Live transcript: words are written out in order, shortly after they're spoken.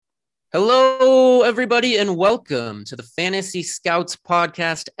Hello, everybody, and welcome to the Fantasy Scouts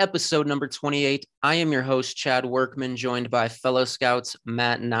Podcast, episode number 28. I am your host, Chad Workman, joined by fellow scouts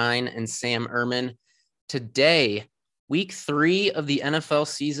Matt Nine and Sam Ehrman. Today, week 3 of the NFL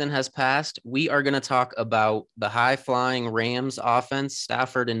season has passed. We are going to talk about the high-flying Rams offense,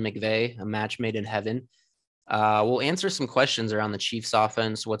 Stafford and McVay, a match made in heaven. We'll answer some questions around the Chiefs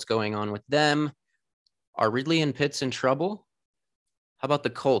offense, what's going on with them. Are Ridley and Pitts in trouble? How about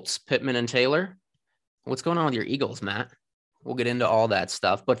the Colts, Pittman and Taylor? What's going on with your Eagles, Matt? We'll get into all that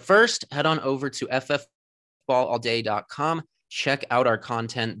stuff. But first, head on over to ffballalday.com. Check out our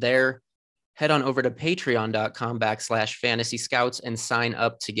content there. Head on over to patreon.com/fantasy scouts and sign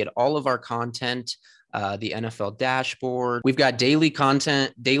up to get all of our content, the NFL dashboard. We've got daily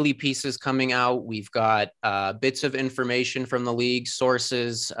content, daily pieces coming out. We've got bits of information from the league,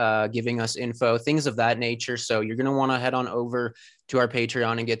 sources giving us info, things of that nature. So you're going to want to head on over to our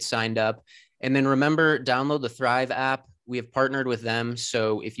Patreon and get signed up. And then remember, download the Thrive app. We have partnered with them.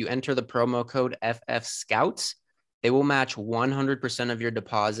 So if you enter the promo code FF Scouts, they will match 100% of your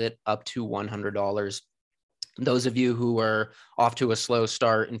deposit up to $100. Those of you who are off to a slow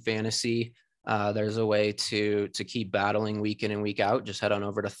start in fantasy, there's a way to keep battling week in and week out. Just head on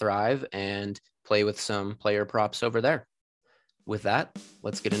over to Thrive and play with some player props over there. With that,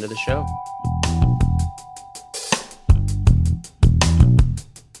 let's get into the show.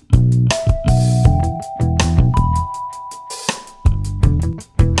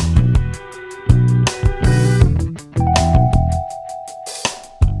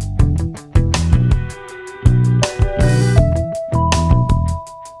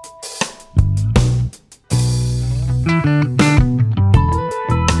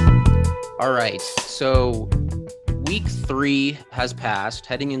 All right, so week 3 has passed,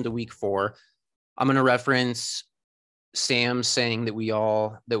 heading into week 4. I'm going to reference Sam saying that we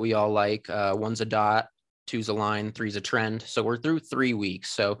all like one's a dot, two's a line, three's a trend. So we're through 3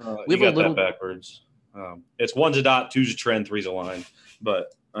 weeks. So we got that backwards. It's one's a dot, two's a trend, three's a line.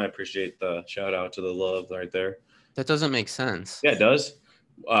 But I appreciate the shout out to the love right there. That doesn't make sense. Yeah, it does.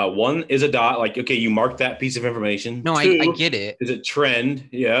 1 is a dot, like, okay, you mark that piece of information. No, 2 I get it. Is a trend,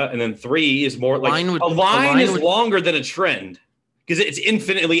 yeah, and then 3 is more like a line is longer than a trend because it's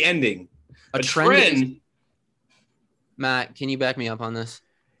infinitely ending. A trend. Matt, can you back me up on this?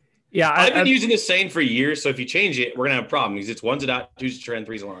 Yeah, I've been using this saying for years. So if you change it, we're gonna have a problem because it's 1's a dot, 2's a trend,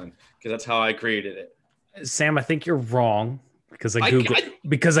 3's a line because that's how I created it. Sam, I think you're wrong because I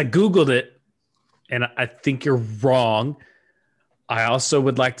googled it, and I think you're wrong. I also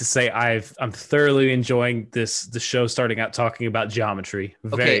would like to say I'm thoroughly enjoying the show starting out talking about geometry.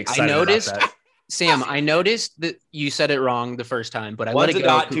 Very excited about that. Sam, I noticed that you said it wrong the first time, but I let it go. 1's a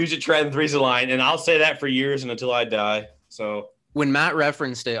dot, 2's a trend, 3's a line, and I'll say that for years and until I die. So when Matt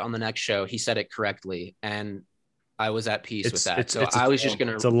referenced it on the next show, he said it correctly, and I was at peace with that. I was just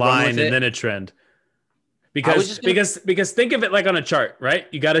gonna. It's a line and then a trend. Because think of it like on a chart, right?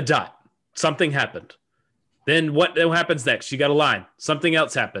 You got a dot. Something happened. Then what happens next? You got a line. Something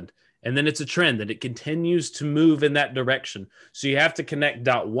else happened. And then it's a trend and it continues to move in that direction. So you have to connect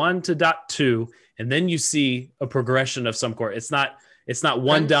dot 1 to dot 2, and then you see a progression of some sort. It's not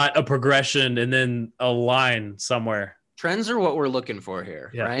one dot, a progression, and then a line somewhere. Trends are what we're looking for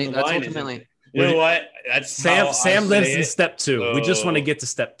here, right? That's ultimately. You know what? That's Sam lives in step 2. We just want to get to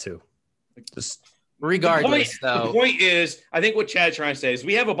step 2. Regardless, the point is, I think what Chad's trying to say is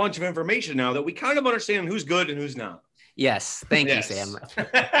we have a bunch of information now that we kind of understand who's good and who's not. Yes. Thank you, Sam.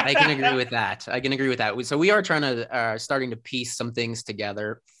 I can agree with that. So we are trying to starting to piece some things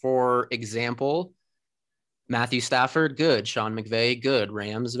together. For example, Matthew Stafford, good. Sean McVay, good.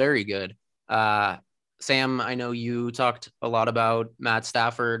 Rams, very good. Sam, I know you talked a lot about Matt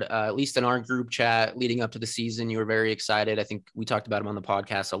Stafford, at least in our group chat leading up to the season. You were very excited. I think we talked about him on the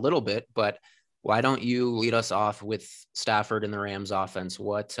podcast a little bit, but why don't you lead us off with Stafford and the Rams offense?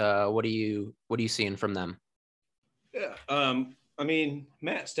 What are you seeing from them? Yeah, I mean,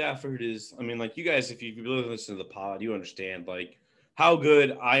 Matt Stafford is. I mean, like you guys, if you listen to the pod, you understand like how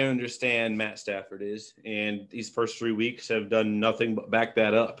good I understand Matt Stafford is, and these first 3 weeks have done nothing but back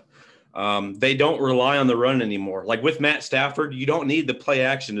that up. They don't rely on the run anymore. Like with Matt Stafford, you don't need the play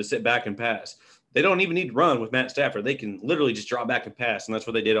action to sit back and pass. They don't even need to run with Matt Stafford. They can literally just drop back and pass, and that's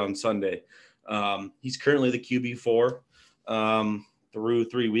what they did on Sunday. He's currently the QB4 through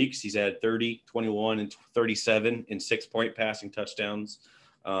 3 weeks. He's had 30, 21, and 37 in 6-point passing touchdowns.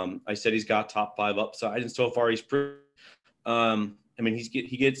 I said he's got top 5 upside, and so far he's pretty. I mean,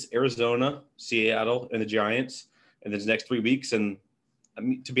 he gets Arizona, Seattle, and the Giants in his next 3 weeks. And I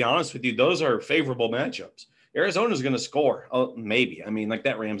mean, to be honest with you, those are favorable matchups. Arizona's going to score. Oh, maybe. I mean, like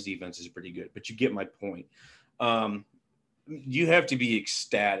that Rams defense is pretty good, but you get my point. You have to be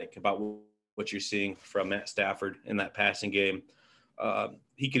ecstatic about what you're seeing from Matt Stafford in that passing game.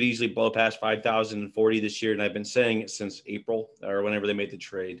 He could easily blow past 5,040 this year, and I've been saying it since April or whenever they made the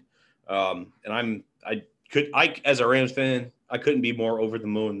trade. And as a Rams fan, I couldn't be more over the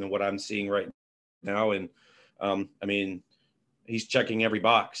moon than what I'm seeing right now. And I mean, he's checking every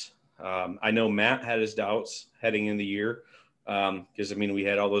box. I know Matt had his doubts heading in the year because, I mean, we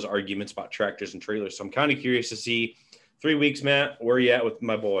had all those arguments about tractors and trailers. So I'm kind of curious to see 3 weeks, Matt, where are you at with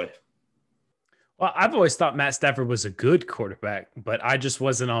my boy? Well, I've always thought Matt Stafford was a good quarterback, but I just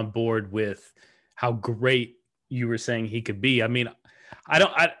wasn't on board with how great you were saying he could be. I mean, I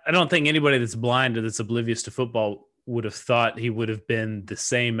don't think anybody that's blind or that's oblivious to football would have thought he would have been the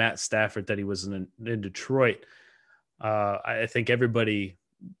same Matt Stafford that he was in Detroit. I think everybody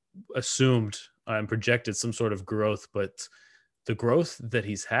assumed and projected some sort of growth, but the growth that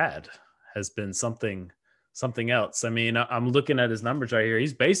he's had has been something else. I mean, I'm looking at his numbers right here.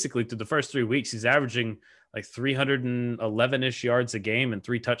 He's basically, through the first 3 weeks, he's averaging like 311-ish yards a game and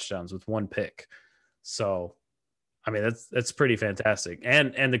 3 touchdowns with 1 pick. So, I mean, that's pretty fantastic.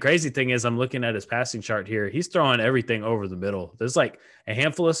 And the crazy thing is, I'm looking at his passing chart here. He's throwing everything over the middle. There's like a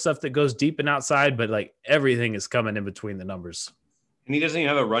handful of stuff that goes deep and outside, but like everything is coming in between the numbers. And he doesn't even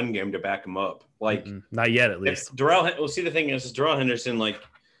have a run game to back him up. Like, not yet, at least. See, the thing is Darrell Henderson, like,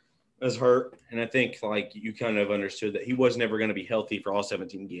 was hurt, and I think like you kind of understood that he was never going to be healthy for all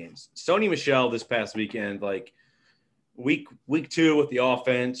 17 games. Sony Michel this past weekend, like week 2 with the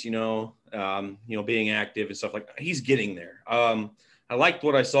offense, being active and stuff like that, he's getting there. I liked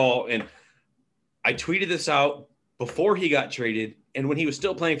what I saw, and I tweeted this out before he got traded and when he was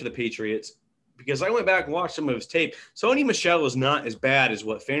still playing for the Patriots, because I went back and watched some of his tape. Sony Michel is not as bad as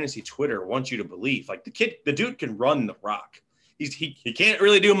what fantasy Twitter wants you to believe. Like the dude can run the rock. He can't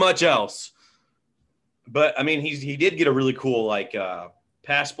really do much else. But, I mean, he did get a really cool, like,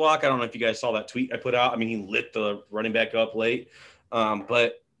 pass block. I don't know if you guys saw that tweet I put out. I mean, he lit the running back up late.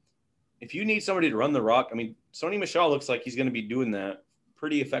 But if you need somebody to run the rock, I mean, Sony Michel looks like he's going to be doing that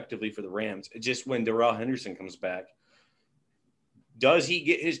pretty effectively for the Rams. It's just when Darrell Henderson comes back, does he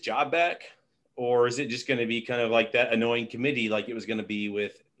get his job back? Or is it just going to be kind of like that annoying committee like it was going to be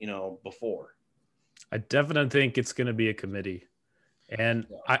with, before? I definitely think it's going to be a committee. And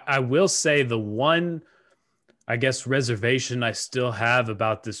I will say the one, I guess, reservation I still have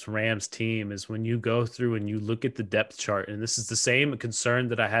about this Rams team is when you go through and you look at the depth chart, and this is the same concern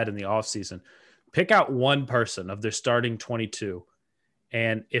that I had in the offseason, pick out one person of their starting 22.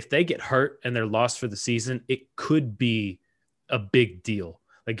 And if they get hurt and they're lost for the season, it could be a big deal.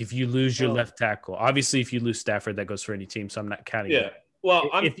 Like if you lose your left tackle, obviously if you lose Stafford, that goes for any team. So I'm not counting it. Well,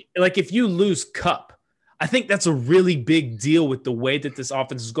 if you lose Kupp, I think that's a really big deal with the way that this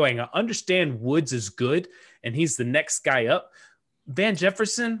offense is going. I understand Woods is good, and he's the next guy up. Van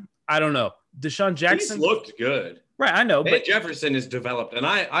Jefferson, I don't know. Deshaun Jackson. He's looked good. Right, I know. But Jefferson is developed, and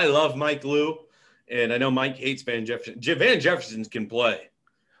I love Mike Lou, and I know Mike hates Van Jefferson. Van Jefferson can play.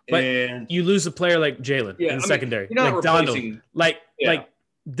 But you lose a player like Jalen in the secondary. You're not replacing. Donald. Like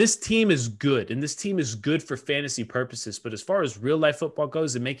this team is good, and this team is good for fantasy purposes. But as far as real life football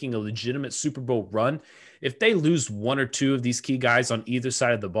goes and making a legitimate Super Bowl run, if they lose 1 or 2 of these key guys on either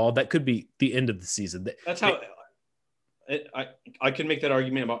side of the ball, that could be the end of the season. That's how I can make that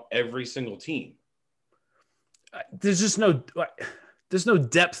argument about every single team. There's no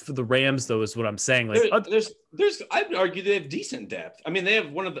depth for the Rams, though, is what I'm saying. Like I'd argue they have decent depth. I mean, they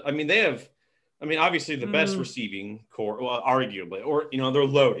have obviously the best receiving core, well, arguably, or, they're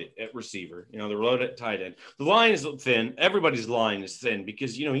loaded at receiver, they're loaded at tight end. The line is thin. Everybody's line is thin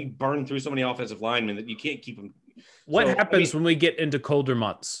because, he burned through so many offensive linemen that you can't keep them. What happens when we get into colder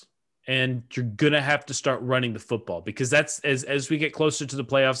months and you're going to have to start running the football? Because that's as we get closer to the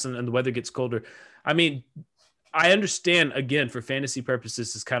playoffs and the weather gets colder. I mean, I understand, again, for fantasy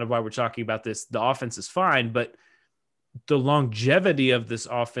purposes is kind of why we're talking about this. The offense is fine, but the longevity of this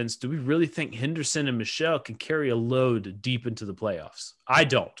offense, do we really think Henderson and Michel can carry a load deep into the playoffs? I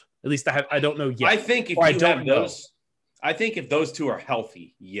don't. At least I don't know yet. I think if those two are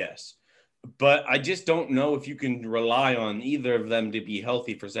healthy, yes. But I just don't know if you can rely on either of them to be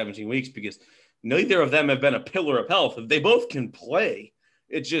healthy for 17 weeks because neither of them have been a pillar of health. They both can play.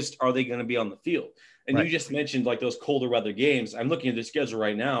 It's just, are they going to be on the field? And You just mentioned like those colder weather games. I'm looking at the schedule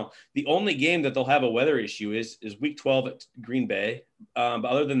right now. The only game that they'll have a weather issue is week 12 at Green Bay. But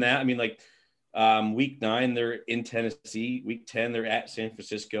other than that, week 9, they're in Tennessee. Week 10, they're at San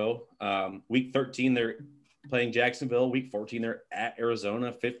Francisco. Week 13, they're playing Jacksonville. Week 14, they're at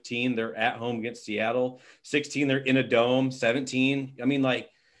Arizona. 15, they're at home against Seattle. 16, they're in a dome. 17, I mean, like,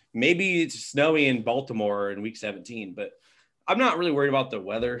 maybe it's snowy in Baltimore in week 17, but I'm not really worried about the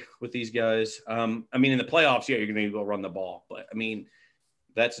weather with these guys. I mean, in the playoffs, yeah, you're going to go run the ball, but I mean,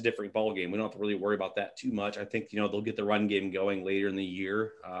 that's a different ball game. We don't have to really worry about that too much. I think, they'll get the run game going later in the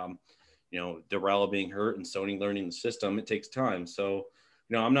year. Darrell being hurt and Sony learning the system, it takes time. So,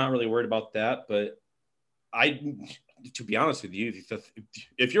 I'm not really worried about that, but to be honest with you,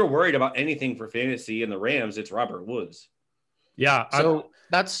 if you're worried about anything for fantasy and the Rams, it's Robert Woods. Yeah. So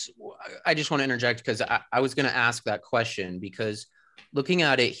I just want to interject because I was going to ask that question because looking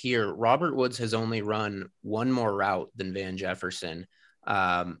at it here, Robert Woods has only run one more route than Van Jefferson.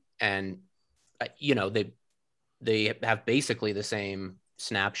 They have basically the same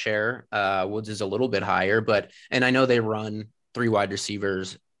snap share. Woods is a little bit higher, and I know they run 3 wide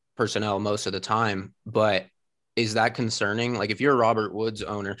receivers personnel most of the time, but is that concerning? Like if you're a Robert Woods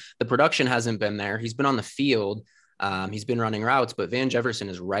owner, the production hasn't been there. He's been on the field. He's been running routes, but Van Jefferson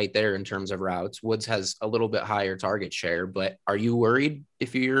is right there in terms of routes. Woods has a little bit higher target share, but are you worried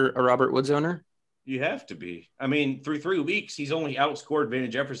if you're a Robert Woods owner? You have to be. I mean, through 3 weeks, he's only outscored Van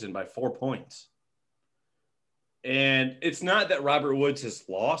Jefferson by 4 points. And it's not that Robert Woods has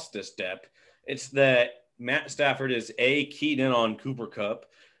lost a step. It's that Matt Stafford is A, keyed in on Cooper Kupp,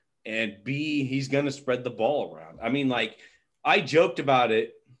 and B, he's going to spread the ball around. I mean, like, I joked about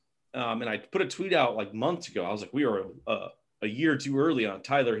it, and I put a tweet out like months ago. I was like, we are a year too early on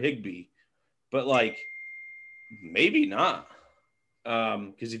Tyler Higbee. But, like, maybe not.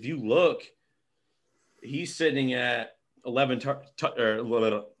 Because if you look, he's sitting at 11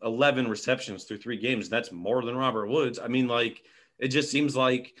 receptions through 3 games. That's more than Robert Woods. I mean, like, it just seems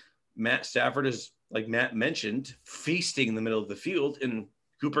like Matt Stafford is, like Matt mentioned, feasting in the middle of the field, and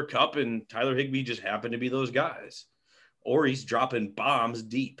Cooper Kupp and Tyler Higbee just happen to be those guys. Or he's dropping bombs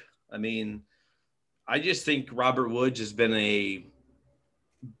deep. I mean, I just think Robert Woods has been I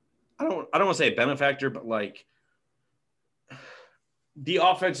don't want to say a benefactor, but like the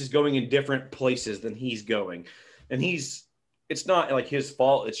offense is going in different places than he's going. And it's not like his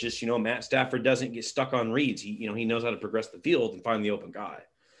fault. It's just, Matt Stafford doesn't get stuck on reads. He knows how to progress the field and find the open guy.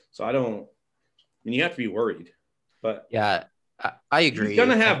 So you have to be worried, but yeah, I agree. He's going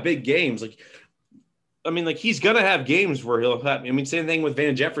to have big games. He's going to have games where he'll have, same thing with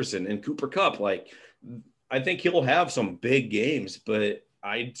Van Jefferson and Cooper Kupp. Like, I think he'll have some big games, but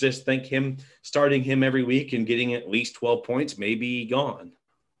I just think starting him every week and getting at least 12 points may be gone.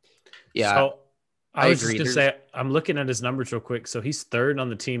 Yeah. So I was just going to say, I'm looking at his numbers real quick. So he's 3rd on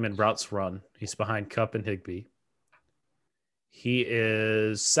the team in routes run. He's behind Kupp and Higbee. He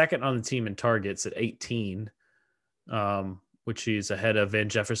is 2nd on the team in targets at 18, which he's ahead of Van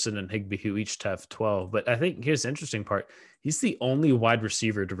Jefferson and Higbee, who each have 12. But I think here's the interesting part. He's the only wide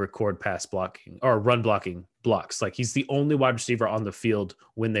receiver to record pass blocking or run blocking blocks. Like, he's the only wide receiver on the field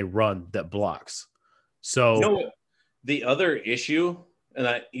when they run that blocks. So the other issue, and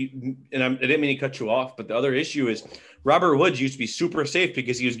I didn't mean to cut you off, but the other issue is Robert Woods used to be super safe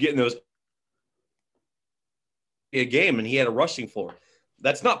because he was getting those a game and he had a rushing floor.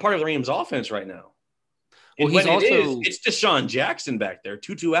 That's not part of the Rams offense right now. Well, it's Deshaun Jackson back there,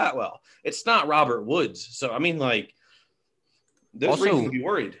 Tutu Atwell. It's not Robert Woods. So, there's reason to be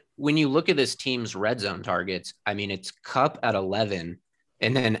worried. When you look at this team's red zone targets, it's Kupp at 11,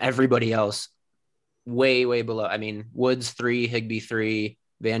 and then everybody else way, way below. Woods 3, Higbee 3,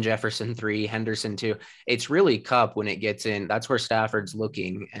 Van Jefferson 3, Henderson 2. It's really Kupp when it gets in. That's where Stafford's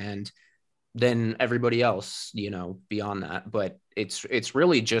looking, and then everybody else, beyond that. But it's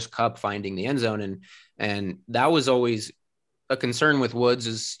really just Kupp finding the end zone, and that was always a concern with Woods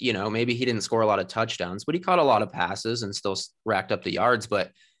is, maybe he didn't score a lot of touchdowns, but he caught a lot of passes and still racked up the yards.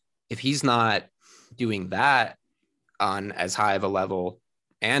 But if he's not doing that on as high of a level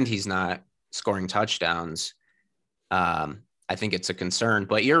and he's not scoring touchdowns, I think it's a concern.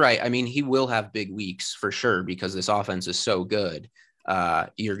 But you're right. He will have big weeks for sure because this offense is so good.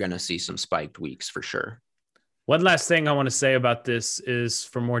 You're going to see some spiked weeks for sure. One last thing I want to say about this is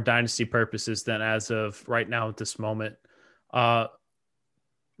for more dynasty purposes than as of right now at this moment.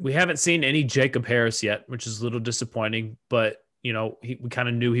 We haven't seen any Jacob Harris yet, which is a little disappointing, but we kind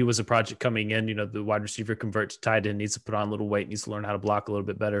of knew he was a project coming in. The wide receiver convert to tight end, needs to put on a little weight, needs to learn how to block a little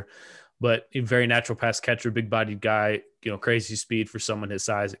bit better, but a very natural pass catcher, big bodied guy, crazy speed for someone his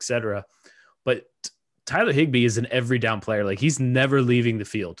size, etc. But Tyler Higbee is an every down player. Like, he's never leaving the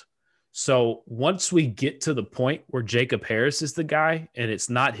field. So once we get to the point where Jacob Harris is the guy and it's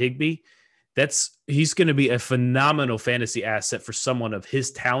not Higbee, he's going to be a phenomenal fantasy asset for someone of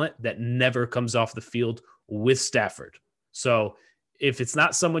his talent that never comes off the field with Stafford. So if it's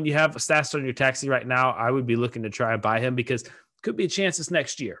not someone you have stashed on your taxi right now, I would be looking to try and buy him because it could be a chance this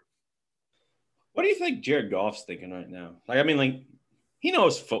next year. What do you think Jared Goff's thinking right now? He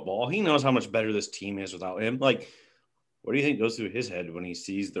knows football. He knows how much better this team is without him. What do you think goes through his head when he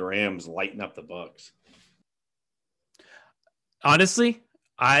sees the Rams lighting up the Bucs? Honestly,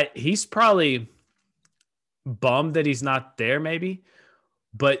 he's probably bummed that he's not there maybe,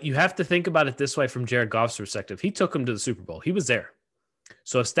 but you have to think about it this way from Jared Goff's perspective. He took him to the Super Bowl. He was there.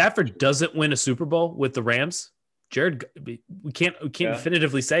 So if Stafford doesn't win a Super Bowl with the Rams, we can't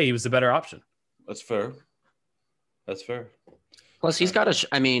definitively say he was the better option. That's fair. Plus, he's got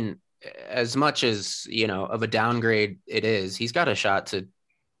as much as, of a downgrade it is, he's got a shot to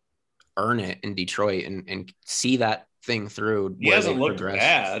earn it in Detroit and see that thing through. He hasn't looked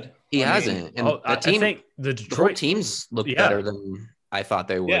bad. He hasn't. And I think the Detroit teams look better than I thought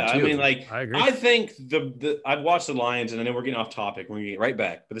they would. Yeah, too. I agree. I think I've watched the Lions, and I know we're getting off topic. We're going to get right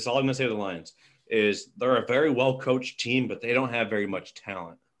back. But this is all I'm going to say to the Lions is they're a very well-coached team, but they don't have very much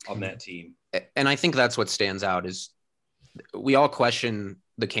talent on that team. And I think that's what stands out is we all question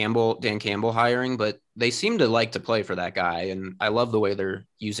the Dan Campbell hiring, but they seem to like to play for that guy. And I love the way they're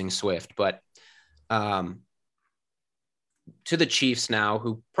using Swift, but to the Chiefs now,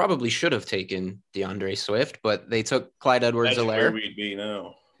 who probably should have taken DeAndre Swift, but they took Clyde Edwards-Helaire. That's where we'd be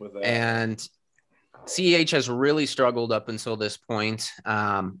now with that. And CEH has really struggled up until this point.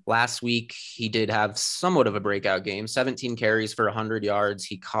 Last week, he did have somewhat of a breakout game, 17 carries for 100 yards.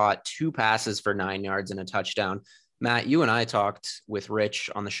 He caught 2 passes for 9 yards and a touchdown. Matt, you and I talked with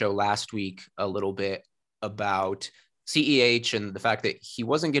Rich on the show last week a little bit about CEH and the fact that he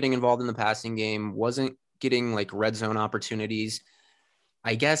wasn't getting involved in the passing game, wasn't getting red zone opportunities.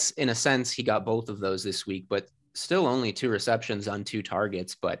 I guess in a sense, he got both of those this week, but still only 2 receptions on 2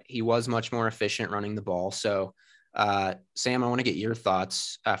 targets, but he was much more efficient running the ball. So Sam, I want to get your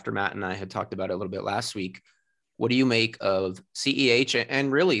thoughts after Matt and I had talked about it a little bit last week. What do you make of CEH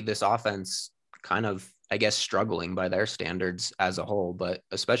and really this offense kind of, I guess, struggling by their standards as a whole, but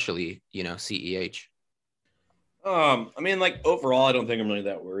especially, CEH? Overall, I don't think I'm really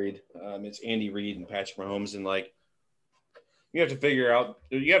that worried. It's Andy Reid and Patrick Mahomes, and you have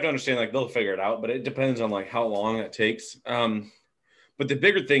to understand, they'll figure it out, but it depends on how long that takes. But the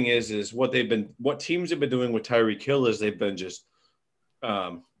bigger thing is what teams have been doing with Tyreek Hill is they've been just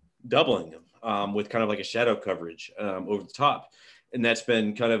doubling him with kind of a shadow coverage over the top. And that's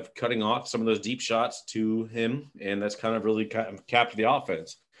been kind of cutting off some of those deep shots to him. And that's kind of really capped the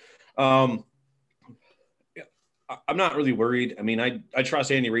offense. I'm not really worried. I trust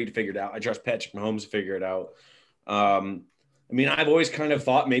Andy Reid to figure it out. I trust Patrick Mahomes to figure it out. I've always kind of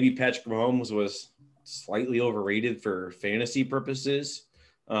thought maybe Patrick Mahomes was slightly overrated for fantasy purposes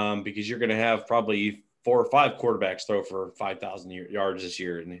because you're going to have probably 4 or 5 quarterbacks throw for 5,000 yards this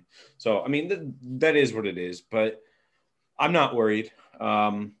year. And so, that is what it is. But I'm not worried.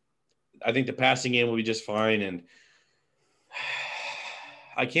 I think the passing game will be just fine. And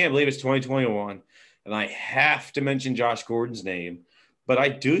I can't believe it's 2021. And I have to mention Josh Gordon's name. But I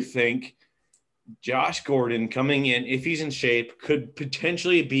do think Josh Gordon coming in, if he's in shape, could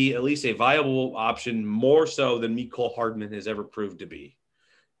potentially be at least a viable option more so than Mecole Hardman has ever proved to be.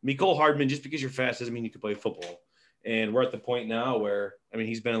 Mecole Hardman, just because you're fast doesn't mean you can play football. And we're at the point now where,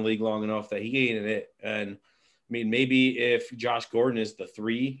 he's been in the league long enough that he ain't in it. And maybe if Josh Gordon is the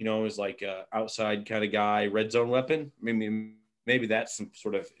 3, is a outside kind of guy, red zone weapon, maybe that's some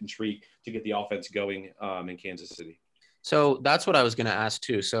sort of intrigue to get the offense going in Kansas City. So that's what I was going to ask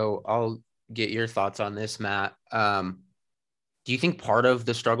too. So I'll get your thoughts on this, Matt. Do you think part of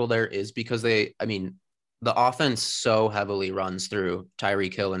the struggle there is because the offense so heavily runs through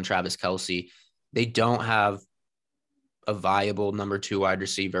Tyreek Hill and Travis Kelce. They don't have a viable number 2 wide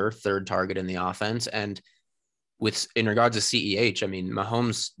receiver, 3rd target in the offense. And in regards to CEH,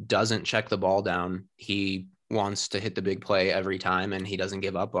 Mahomes doesn't check the ball down. He wants to hit the big play every time, and he doesn't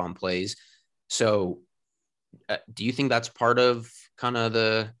give up on plays. So do you think that's part of kind of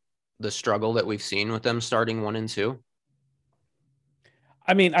the struggle that we've seen with them starting 1 and 2?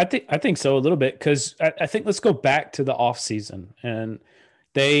 I think so a little bit, because I think let's go back to the offseason, and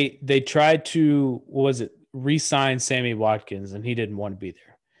they tried to, re-sign Sammy Watkins, and he didn't want to be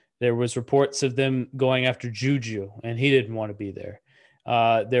there. There was reports of them going after Juju, and he didn't want to be there.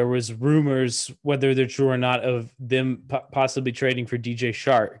 There was rumors, whether they're true or not, of them possibly trading for DJ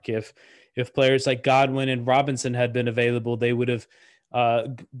Shark. If players like Godwin and Robinson had been available, they would have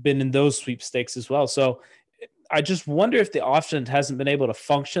been in those sweepstakes as well. So I just wonder if the offense hasn't been able to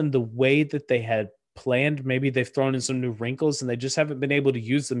function the way that they had planned. Maybe they've thrown in some new wrinkles and they just haven't been able to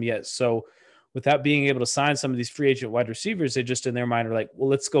use them yet. So without being able to sign some of these free agent wide receivers, they just in their mind are like, well,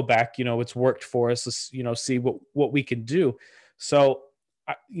 let's go back. It's worked for us. Let's, see what we can do. So,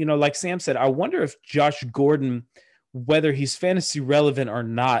 like Sam said, I wonder if Josh Gordon, whether he's fantasy relevant or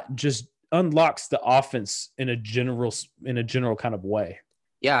not, just unlocks the offense in a general kind of way.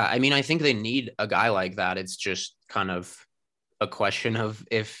 Yeah. I mean, I think they need a guy like that. It's just kind of a question of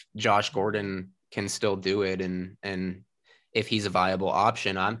if Josh Gordon can still do it and if he's a viable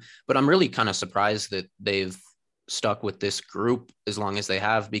option. I'm really kind of surprised that they've stuck with this group as long as they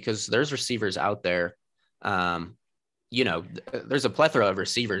have, because there's receivers out there. There's a plethora of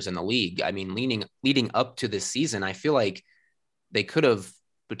receivers in the league. I mean, leading up to this season, I feel like they could have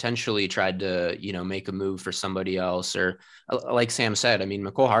potentially tried to, make a move for somebody else, or like Sam said, I mean,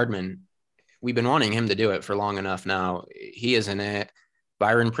 Mecole Hardman, we've been wanting him to do it for long enough now. He isn't it.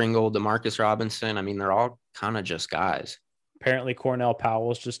 Byron Pringle, Demarcus Robinson. I mean, they're all kind of just guys. Apparently Cornell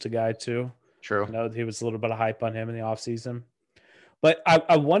Powell is just a guy too. True. I know he was a little bit of hype on him in the offseason. But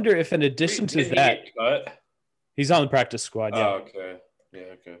I wonder if in addition to that, he's on the practice squad. Yeah. Oh, okay. Yeah,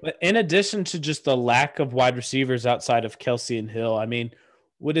 okay. But in addition to just the lack of wide receivers outside of Kelsey and Hill, I mean,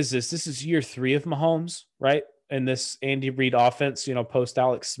 what is this? This is year 3 of Mahomes, right? And this Andy Reid offense, post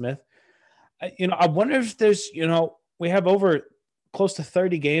Alex Smith. I wonder if there's, we have over close to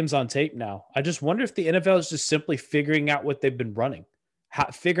 30 games on tape now. I just wonder if the NFL is just simply figuring out what they've been running,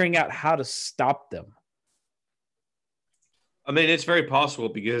 figuring out how to stop them. I mean, it's very possible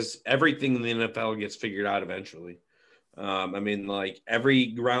because everything in the NFL gets figured out eventually. I mean, like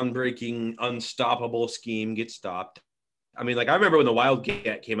every groundbreaking, unstoppable scheme gets stopped. I mean, like I remember when the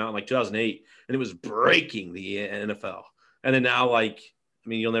Wildcat came out in like 2008 and it was breaking the NFL. And then now, like, I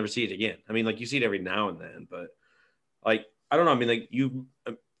mean, you'll never see it again. I mean, like you see it every now and then, but like, I don't know. I mean, like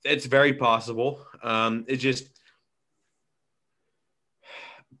it's very possible. It's just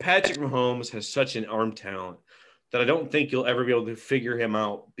Patrick Mahomes has such an arm talent that I don't think you'll ever be able to figure him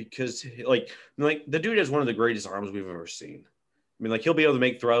out because like the dude has one of the greatest arms we've ever seen. I mean, like he'll be able to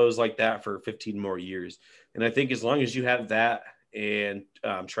make throws like that for 15 more years. And I think as long as you have that and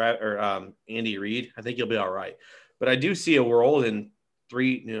Andy Reid, I think you'll be all right. But I do see a world in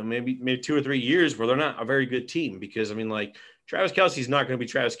maybe 2 or 3 years where they're not a very good team because I mean, like Travis Kelce's not going to be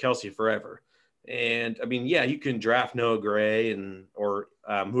Travis Kelce forever. And I mean, yeah, you can draft Noah Gray or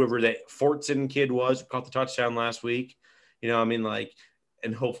whoever that Fortson kid was who caught the touchdown last week. I mean, like,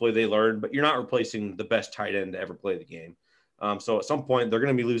 and hopefully they learn, but you're not replacing the best tight end to ever play the game. So at some point they're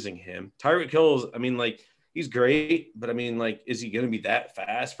going to be losing him. Tyreek Hill, I mean, like, he's great, but I mean, like, is he going to be that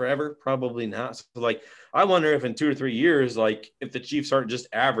fast forever? Probably not. So, like, I wonder if in 2 or 3 years, like, if the Chiefs aren't just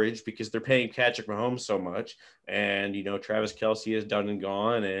average because they're paying Patrick Mahomes so much, and Travis Kelce is done and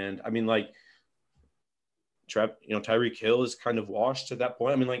gone, and I mean, like, Tyreek Hill is kind of washed at that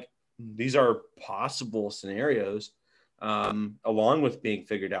point. I mean, like, these are possible scenarios, along with being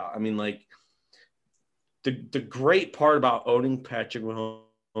figured out. I mean, like, the great part about owning Patrick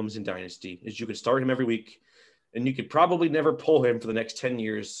Mahomes in Dynasty is you could start him every week and you could probably never pull him for the next 10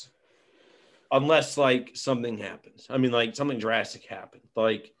 years unless like something happens. I mean, like something drastic happened,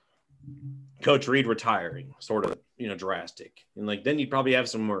 like Coach Reid retiring, sort of, drastic. And like, then you'd probably have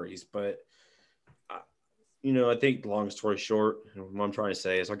some worries, but I think long story short, what I'm trying to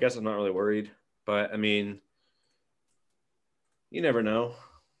say is I guess I'm not really worried, but I mean, you never know.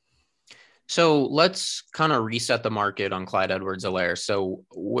 So let's kind of reset the market on Clyde Edwards-Helaire. So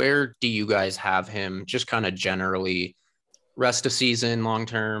where do you guys have him just kind of generally rest of season,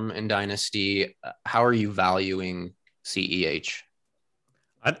 long-term in Dynasty? How are you valuing CEH?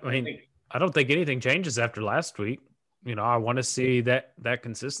 I mean, I don't think anything changes after last week. I want to see that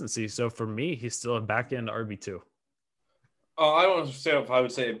consistency. So for me, he's still a back end RB2. Oh, I don't know if I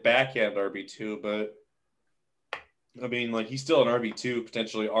would say back end RB2, but I mean, like, he's still an RB2,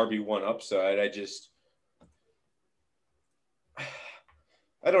 potentially RB1 upside. I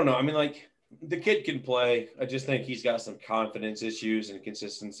don't know. I mean, like, the kid can play. I just think he's got some confidence issues and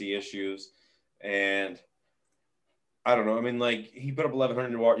consistency issues. And I don't know. I mean, like, he put up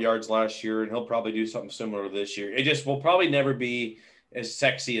 1,100 yards last year, and he'll probably do something similar this year. It just will probably never be as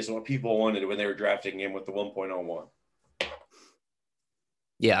sexy as what people wanted when they were drafting him with the 1.01.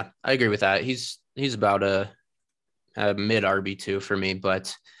 Yeah, I agree with that. He's about a mid RB2 for me,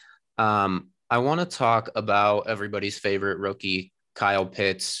 but I want to talk about everybody's favorite rookie, Kyle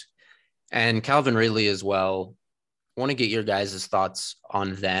Pitts, and Calvin Ridley as well. I want to get your guys' thoughts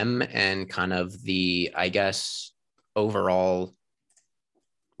on them and kind of the, I guess, overall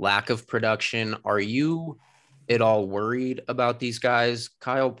lack of production. Are you at all worried about these guys?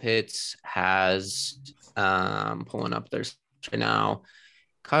 Kyle Pitts has, pulling up their right now,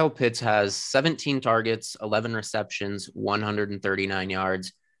 Kyle Pitts has 17 targets, 11 receptions, 139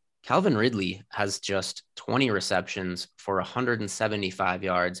 yards. Calvin Ridley has just 20 receptions for 175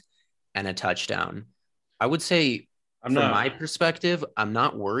 yards and a touchdown. I would say, from my perspective, I'm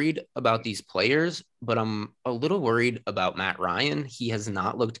not worried about these players, but I'm a little worried about Matt Ryan. He has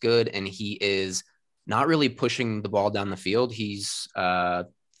not looked good, and he is not really pushing the ball down the field. He's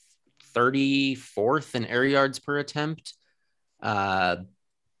 34th in air yards per attempt.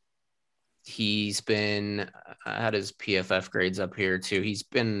 He's been, I had his PFF grades up here too. He's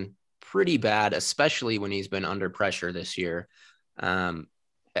been pretty bad, especially when he's been under pressure this year.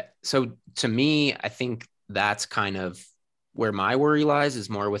 So to me, I think that's kind of where my worry lies, is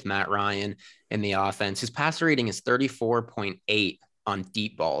more with Matt Ryan and the offense. His passer rating is 34.8 on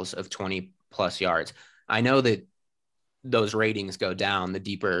deep balls of 20 plus yards. I know that those ratings go down the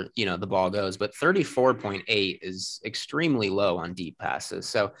deeper, the ball goes, but 34.8 is extremely low on deep passes.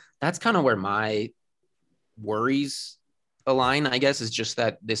 So that's kind of where my worries align, I guess, is just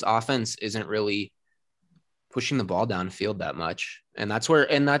that this offense isn't really pushing the ball downfield that much. And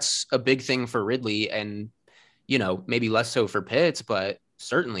that's a big thing for Ridley, and, maybe less so for Pitts, but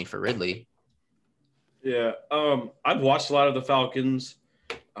certainly for Ridley. Yeah. I've watched a lot of the Falcons.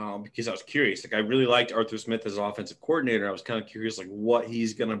 Because I was curious. I really liked Arthur Smith as offensive coordinator. I was kind of curious, what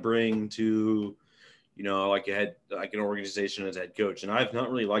he's going to bring to, an organization as head coach. And I've not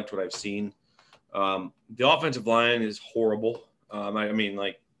really liked what I've seen. The offensive line is horrible.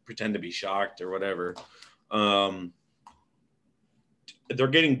 Pretend to be shocked or whatever. They're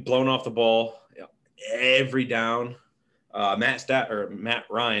getting blown off the ball every down. Matt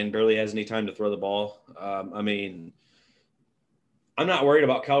Ryan barely has any time to throw the ball. I'm not worried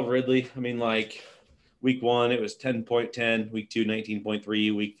about Calvin Ridley. Week 1, it was 10.10, week 2,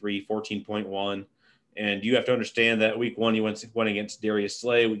 19.3, week 3, 14.1. And you have to understand that week 1, he went against Darius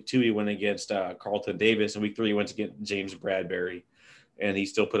Slay. Week 2, he went against Carlton Davis. And week 3, he went against James Bradbury. And he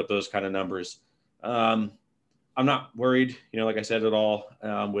still put up those kind of numbers. I'm not worried, like I said, at all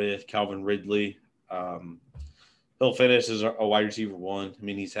with Calvin Ridley. He'll finish as a wide receiver 1.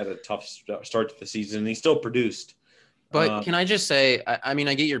 He's had a tough start to the season, and he still produced. But can I just say, I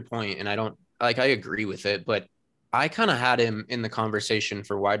get your point, and I agree with it, but I kind of had him in the conversation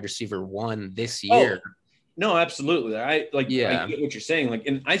for wide receiver 1 this year. Oh, no, absolutely. I get what you're saying.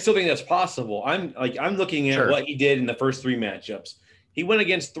 And I still think that's possible. I'm looking at what he did in the first 3 matchups. He went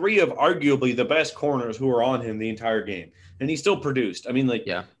against 3 of arguably the best corners who were on him the entire game, and he still produced.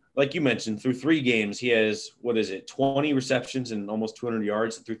 Like you mentioned, through 3 games, he has, 20 receptions and almost 200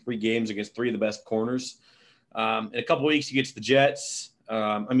 yards through 3 games against 3 of the best corners. In a couple of weeks, he gets the Jets.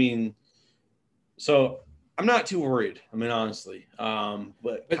 So I'm not too worried. Honestly.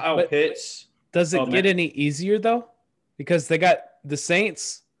 But Kyle Pitts. Does it get any easier though? Because they got the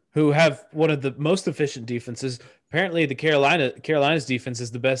Saints, who have one of the most efficient defenses. Apparently, the Carolina's defense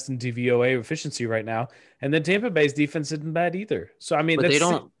is the best in DVOA efficiency right now, and then Tampa Bay's defense isn't bad either. So but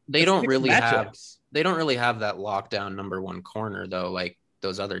they don't really have that lockdown number 1 corner though, like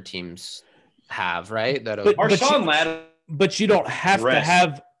those other teams have, right? But you don't have to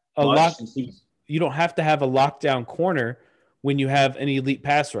have you don't have to have a lockdown corner when you have an elite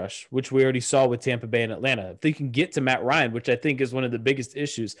pass rush, which we already saw with Tampa Bay and Atlanta. If they can get to Matt Ryan, which I think is one of the biggest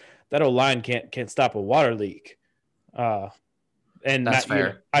issues, that O-line can't stop a water leak. And that's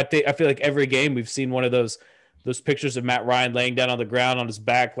fair. I feel like every game we've seen one of those pictures of Matt Ryan laying down on the ground on his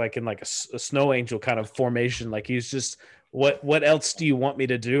back, like in like a snow angel kind of formation. Like he's just, what else do you want me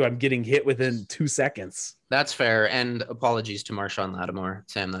to do? I'm getting hit within 2 seconds. That's fair. And apologies to Marshawn Lattimore,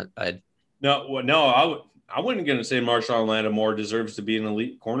 Sam. I wasn't going to say Marshawn Lattimore deserves to be an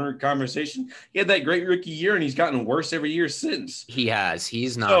elite corner conversation. He had that great rookie year, and he's gotten worse every year since. He has.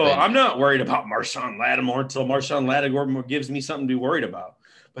 He's not. So I'm not worried about Marshawn Lattimore until Marshawn Lattimore gives me something to be worried about.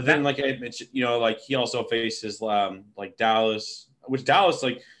 But then, like I mentioned, he also faces Dallas, which Dallas,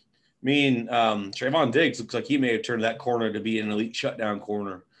 Trayvon Diggs looks like he may have turned that corner to be an elite shutdown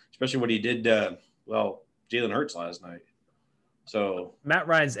corner, especially what he did Jalen Hurts last night. So Matt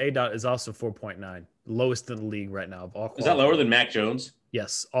Ryan's ADOT is also 4.9, lowest in the league right now of all. Is that lower than Mac Jones?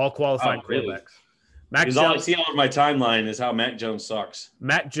 Yes, all qualified quarterbacks. Really? Because all I see on my timeline is how Mac Jones sucks.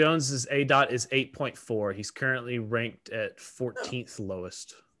 Mac Jones's ADOT is 8.4. He's currently ranked at 14th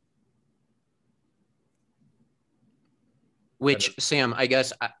lowest. Which, Sam, I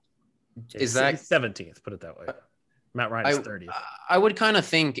guess, is that 17th? Put it that way. Matt Ryan is 30th. I would kind of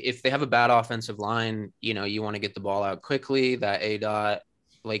think if they have a bad offensive line, you want to get the ball out quickly, that ADOT,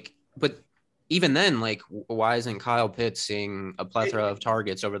 but even then, why isn't Kyle Pitts seeing a plethora of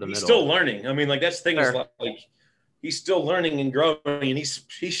targets over the middle? He's still learning. That's the thing. Is he's still learning and growing, and he's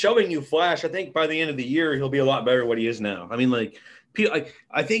showing you flash. I think by the end of the year, he'll be a lot better than what he is now. I mean,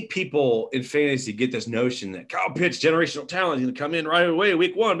 I think people in fantasy get this notion that Kyle Pitts, generational talent, is going to come in right away,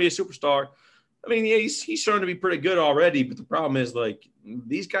 week one, be a superstar. I mean, yeah, he's starting to be pretty good already, but the problem is, like,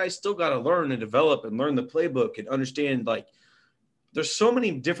 these guys still got to learn and develop and learn the playbook and understand, like, there's so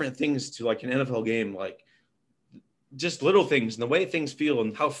many different things to, like, an NFL game, like, just little things and the way things feel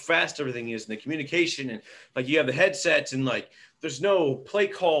and how fast everything is and the communication and, like, you have the headsets and, like, there's no play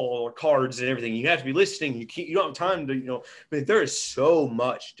call or cards and everything. You have to be listening. You don't have time to, I mean, there is so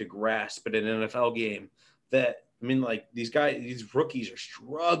much to grasp in an NFL game that, I mean, like, these rookies are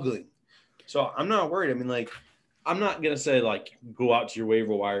struggling. So I'm not worried. I mean, like, I'm not going to say, like, go out to your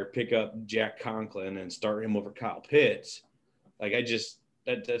waiver wire, pick up Jack Conklin and start him over Kyle Pitts. Like,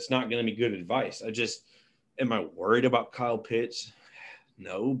 that's not going to be good advice. Am I worried about Kyle Pitts?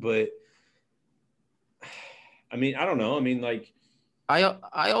 No, but I mean, I don't know. I mean, like,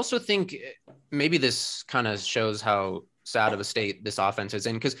 I also think maybe this kind of shows how sad of a state this offense is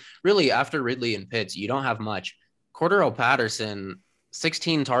in, because really after Ridley and Pitts, you don't have much. Cordarrelle Patterson,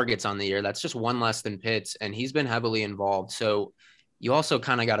 16 targets on the year. That's just one less than Pitts, and he's been heavily involved. So you also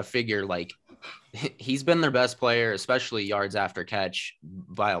kind of got to figure, like, he's been their best player, especially yards after catch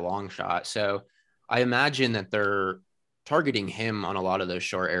by a long shot. So I imagine that they're targeting him on a lot of those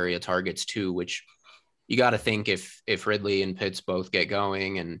short area targets too, which you got to think if Ridley and Pitts both get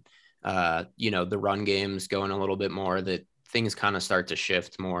going and, the run game's going a little bit more, that things kind of start to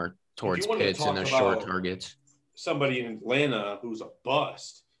shift more towards Pitts and those short targets. Somebody in Atlanta who's a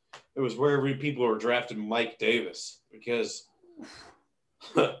bust, it was wherever people were drafting Mike Davis, because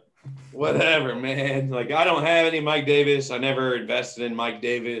whatever, man. Like, I don't have any Mike Davis. I never invested in Mike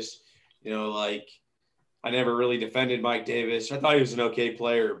Davis. Like, I never really defended Mike Davis. I thought he was an okay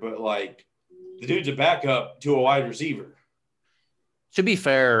player, but, like, the dude's a backup to a wide receiver. To be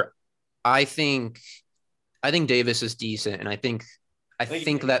fair, I think Davis is decent, and I think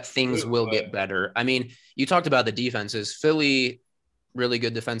that things will get better. I mean, you talked about the defenses. Philly, really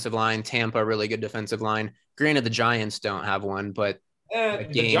good defensive line. Tampa, really good defensive line. Granted, the Giants don't have one, but the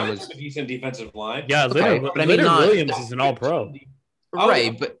Giants have a decent defensive line. Yeah, Leonard Williams is an all-pro.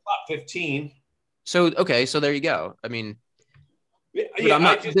 Right, but top 15. So there you go. I mean,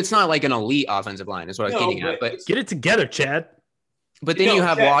 it's not like an elite offensive line is what I was getting at. But get it together, Chad. But then you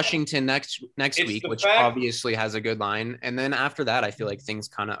have Washington next week, which obviously has a good line. And then after that, I feel like things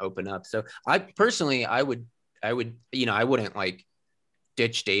kind of open up. So I personally, I would, I wouldn't, like,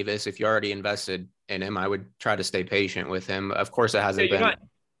 ditch Davis. If you already invested in him, I would try to stay patient with him. Of course, it hasn't been.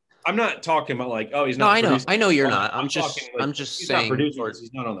 I'm not talking about, like, oh, he's not. No, I know you're not. I'm just saying. Not producing,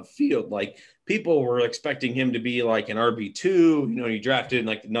 he's not on the field. Like, people were expecting him to be like an RB2. You drafted in,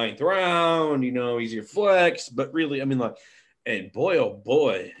 like, the 9th round. He's your flex. But really, I mean, like, and boy, oh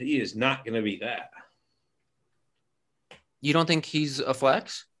boy, he is not going to be that. You don't think he's a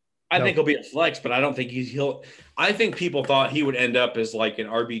flex? I think he'll be a flex, but I don't think he'll. I think people thought he would end up as, like, an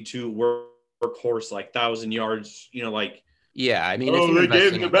RB2 workhorse, like 1,000 yards. Like. Yeah, I mean, they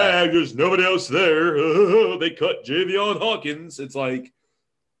gave him the bag. There's nobody else there. They cut Javion Hawkins. It's like,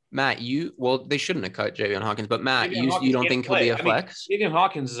 Matt, they shouldn't have cut Javion Hawkins, but Matt, you don't think he'll be a flex? Javion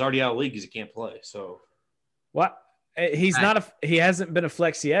Hawkins is already out of the league because he can't play. So what? He hasn't been a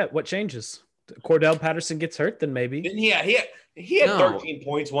flex yet. What changes? Cordarrelle Patterson gets hurt, then maybe. Yeah, he had 13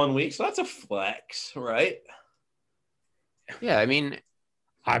 points 1 week, so that's a flex, right? Yeah, I mean,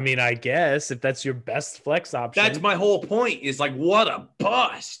 I guess if that's your best flex option. That's my whole point, is, like, what a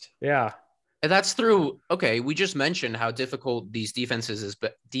bust. Yeah. And that's through, okay, we just mentioned how difficult these defenses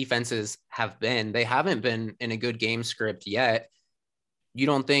have been. They haven't been in a good game script yet. You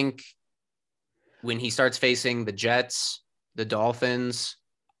don't think when he starts facing the Jets, the Dolphins,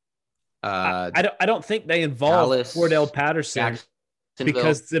 I don't think they involved Cordarrelle Patterson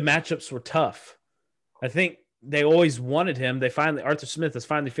because the matchups were tough. I think they always wanted him. Arthur Smith has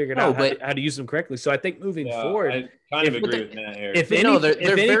finally figured out how to use him correctly. So I think moving forward, I kind of agree with Matt here. If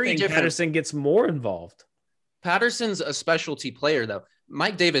anything, very different. Patterson gets more involved. Patterson's a specialty player, though.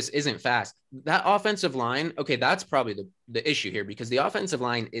 Mike Davis isn't fast. That offensive line, okay, that's probably the issue here, because the offensive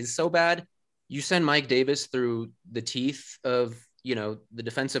line is so bad. You send Mike Davis through the teeth of, the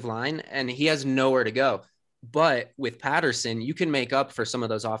defensive line, and he has nowhere to go. But with Patterson, you can make up for some of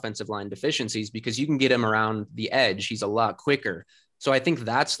those offensive line deficiencies because you can get him around the edge. He's a lot quicker. So I think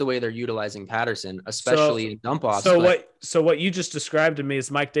that's the way they're utilizing Patterson, especially in dump offs. So what you just described to me is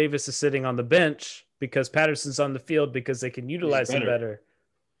Mike Davis is sitting on the bench because Patterson's on the field because they can utilize him better.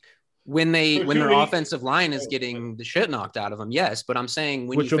 When their offensive line is getting the shit knocked out of them, yes. But I'm saying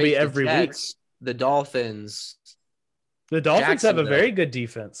when you face the Jets, the Dolphins, The Dolphins have a very good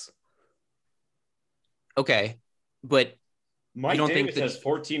defense. Okay, but Mike Davis has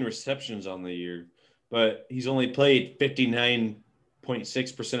 14 receptions on the year, but he's only played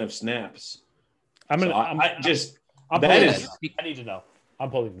 59.6% of snaps. I need to know.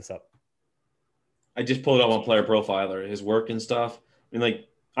 I'm pulling this up. I just pulled it up on Player Profiler, his work and stuff. I mean, like,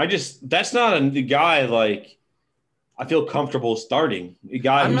 that's not a guy like I feel comfortable starting. A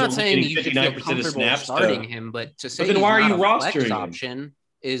guy I'm who's not saying you should feel 59% of comfortable snaps starting him, but to say then why are you rostering rostering him? option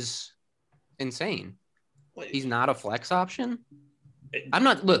is insane. He's not a flex option. I'm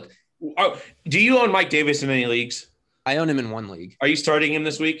not. Look, do you own Mike Davis in any leagues? I own him in one league. Are you starting him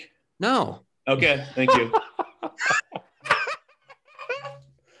this week? No. Okay, thank you.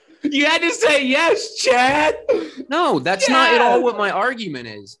 You had to say yes, Chad. No, that's not at all what my argument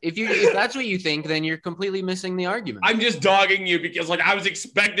is. If that's what you think, then you're completely missing the argument. I'm just dogging you because, like, I was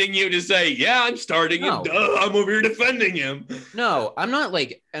expecting you to say, "Yeah, I'm starting him." Duh, I'm over here defending him. No, I'm not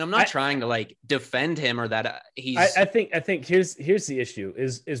and I'm not trying to like defend him or that he's. I think here's the issue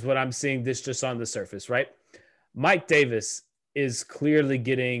is what I'm seeing this just on the surface, right? Mike Davis is clearly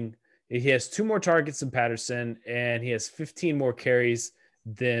getting. He has 2 more targets than Patterson, and he has 15 more carries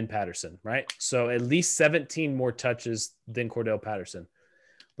than Patterson, right? So at least 17 more touches than Cordell Patterson.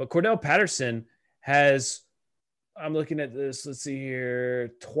 But Cordell Patterson has, I'm looking at this, let's see here,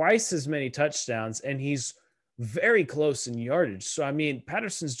 twice as many touchdowns, and he's very close in yardage. So, I mean,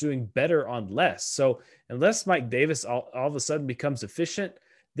 Patterson's doing better on less. So unless Mike Davis all of a sudden becomes efficient,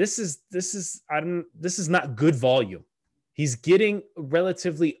 this is not good volume. He's getting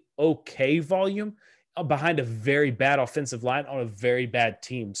relatively okay volume behind a very bad offensive line on a very bad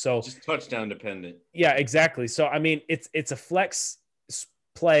team. So just touchdown dependent. Yeah, exactly. So, I mean, it's a flex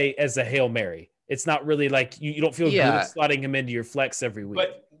play as a Hail Mary. It's not really like you don't feel good slotting him into your flex every week.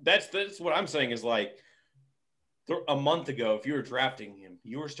 But that's what I'm saying is, like, a month ago, if you were drafting him,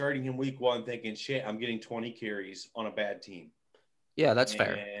 you were starting him week 1 thinking, shit, I'm getting 20 carries on a bad team. Yeah, that's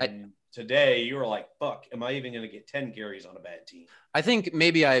fair. And today you were like, fuck, am I even going to get 10 carries on a bad team? I think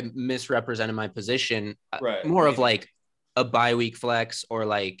maybe I misrepresented my position. Right. More of like a bye week flex or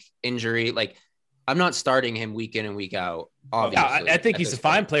like injury. Like, I'm not starting him week in and week out. Obviously, I think he's a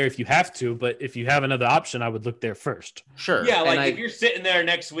fine player if you have to, but if you have another option, I would look there first. Sure. Yeah, like if you're sitting there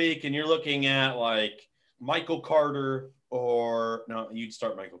next week and you're looking at like Michael Carter you'd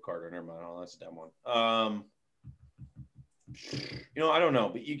start Michael Carter. Never mind. Oh, that's a dumb one. I don't know,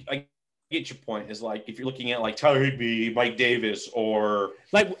 but I get your point. Is like if you're looking at like Tyler Higbee, Mike Davis, or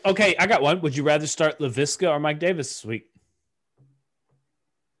like, okay, I got one. Would you rather start Laviska or Mike Davis this week?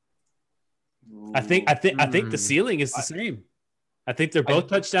 I think the ceiling is the same. I think they're both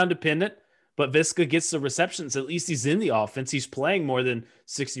touchdown dependent, but Viska gets the receptions. At least he's in the offense. He's playing more than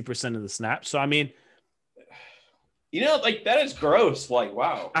 60% of the snaps. So, I mean, like that is gross. Like,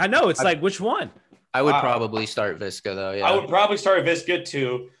 wow. I know. It's like, which one? I would probably start Viska though. Yeah, I would probably start Viska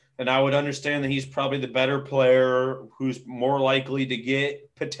too. And I would understand that he's probably the better player who's more likely to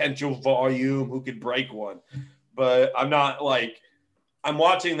get potential volume, who could break one. But I'm not like, I'm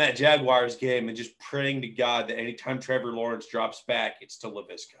watching that Jaguars game and just praying to God that anytime Trevor Lawrence drops back, it's to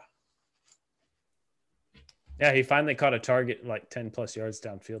Laviska. Yeah, he finally caught a target like 10 plus yards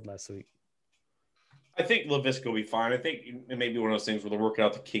downfield last week. I think Laviska will be fine. I think it may be one of those things where they're working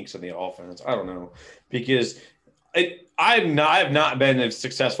out the kinks in the offense. I don't know. Because I have not been a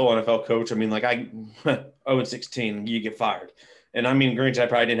successful NFL coach. I mean, like 0-16, you get fired. And I mean, granted, I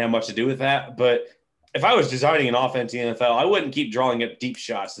probably didn't have much to do with that. But if I was designing an offense in the NFL, I wouldn't keep drawing up deep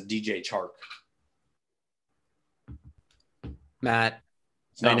shots to DJ Chark. Matt,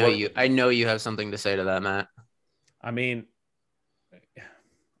 I know you have something to say to that, Matt. I mean,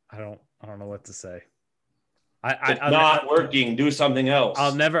 I don't know what to say. It's not working. Do something else.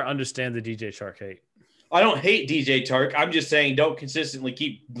 I'll never understand the DJ Chark hate. I don't hate DJ Chark. I'm just saying don't consistently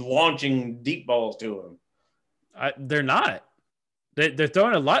keep launching deep balls to him. They're not. They're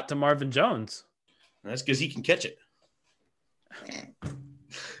throwing a lot to Marvin Jones. That's because he can catch it.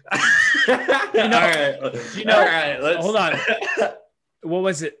 All right. Hold on. What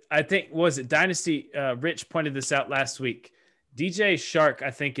was it? I think, was it Dynasty? Rich pointed this out last week. DJ Chark,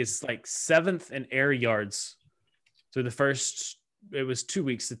 I think, is like 7th in air yards through the first, it was 2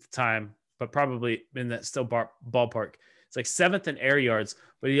 weeks at the time, but probably in that still ballpark. It's like 7th in air yards,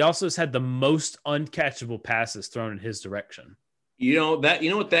 but he also has had the most uncatchable passes thrown in his direction. You know what that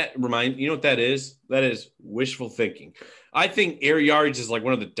is? That is wishful thinking. I think air yards is like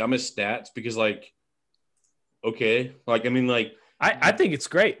one of the dumbest stats because I think it's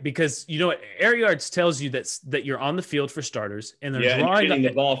great because air yards tells you that you're on the field for starters and they're drawing the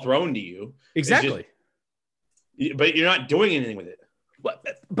ball thrown to you. Exactly. but you're not doing anything with it.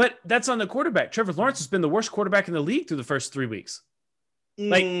 But that's on the quarterback. Trevor Lawrence has been the worst quarterback in the league through the first 3 weeks.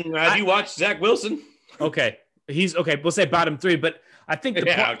 Like, have you watched Zach Wilson? Okay, he's okay. We'll say bottom 3, but I think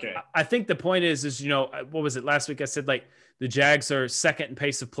I think the point is what was it last week? I said like the Jags are second in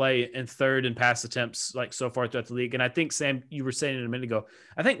pace of play and third in pass attempts like so far throughout the league. And I think Sam, you were saying it a minute ago.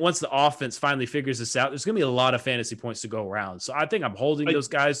 I think once the offense finally figures this out, there's going to be a lot of fantasy points to go around. So I think I'm holding those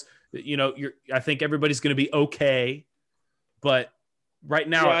guys. I think everybody's going to be okay, but right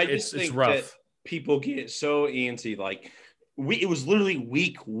now it's rough. People get so antsy. Like it was literally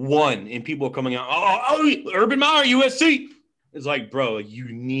week 1 and people are coming out. Oh, Urban Meyer, USC. It's like, bro, you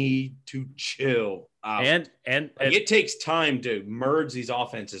need to chill out. And it takes time to merge these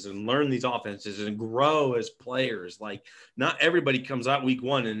offenses and learn these offenses and grow as players. Like not everybody comes out week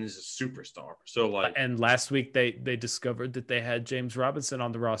 1 and is a superstar. So like, and last week they discovered that they had James Robinson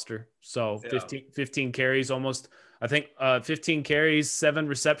on the roster. So 15 carries almost. I think 15 carries, 7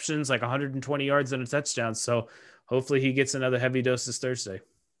 receptions, like 120 yards and a touchdown. So hopefully he gets another heavy dose this Thursday.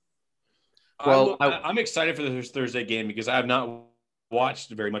 Well, I'm excited for this Thursday game because I have not watched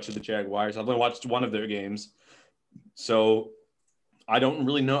very much of the Jaguars. I've only watched one of their games. So I don't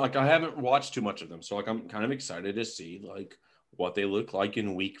really know. Like I haven't watched too much of them. So like I'm kind of excited to see like what they look like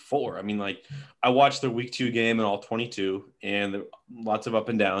in week 4. I mean, like I watched their week 2 game in all 22 and lots of up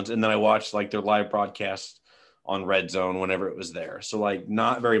and downs. And then I watched like their live broadcast on Red Zone whenever it was there. So like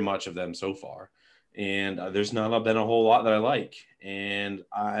not very much of them so far. And there's not been a whole lot that I like. And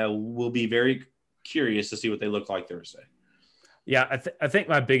I will be very curious to see what they look like Thursday. Yeah, I think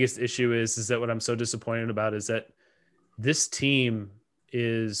my biggest issue is that what I'm so disappointed about is that this team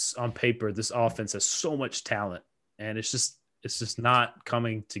is on paper, this offense has so much talent, and it's just not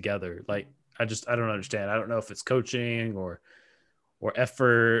coming together. Like I don't understand. I don't know if it's coaching or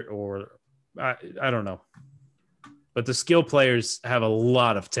effort or I don't know. But the skill players have a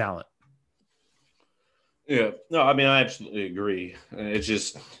lot of talent. Yeah, no, I mean, I absolutely agree. It's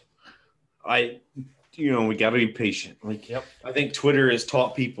just, we got to be patient. Like, I think Twitter has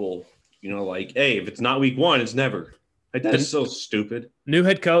taught people, like, hey, if it's not week 1, it's never. Like, that is so stupid. New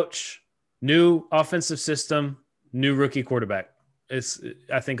head coach, new offensive system, new rookie quarterback.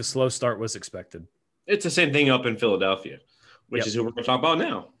 I think a slow start was expected. It's the same thing up in Philadelphia, which is who we're going to talk about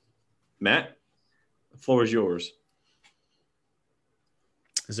now. Matt, the floor is yours.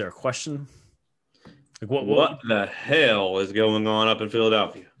 Is there a question? Like what the hell is going on up in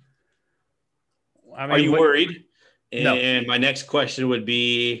Philadelphia? I mean, are you worried? No. And my next question would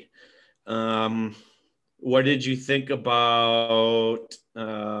be, what did you think about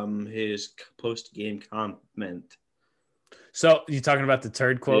his post-game comment? So you talking about the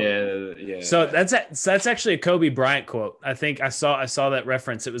turd quote? Yeah. So that's actually a Kobe Bryant quote. I think I saw that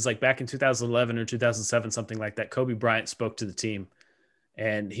reference. It was like back in 2011 or 2007, something like that. Kobe Bryant spoke to the team.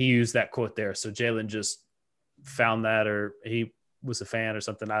 And he used that quote there. So Jalen just found that, or he was a fan or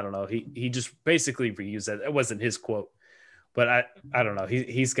something. I don't know. He just basically reused that. It wasn't his quote, but I don't know.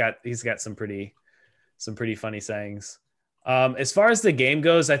 He's got some pretty funny sayings. As far as the game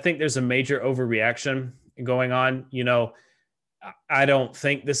goes, I think there's a major overreaction going on. I don't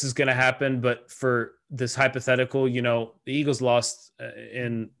think this is going to happen, but for this hypothetical, the Eagles lost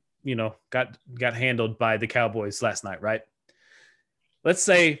and got handled by the Cowboys last night, right? Let's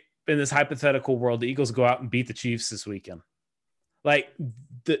say in this hypothetical world, the Eagles go out and beat the Chiefs this weekend. Like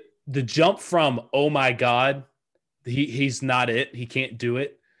the jump from, oh my God, he's not it. He can't do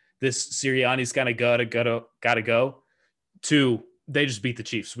it. This Sirianni's gotta go to they just beat the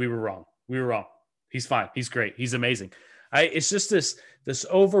Chiefs. We were wrong. He's fine. He's great. He's amazing. It's just this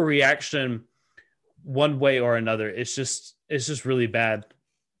overreaction one way or another. It's just really bad.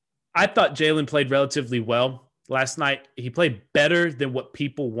 I thought Jalen played relatively well last night. He played better than what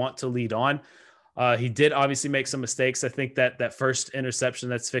people want to lead on. He did obviously make some mistakes. I think that first interception,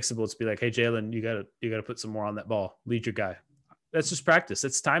 that's fixable. It's be like, hey, Jalen, you gotta put some more on that ball. Lead your guy. That's just practice.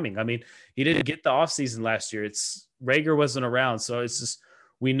 It's timing. I mean, he didn't get the offseason last year. Rager wasn't around. So it's just,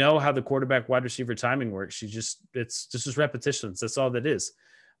 we know how the quarterback wide receiver timing works. It's just repetitions. That's all that is.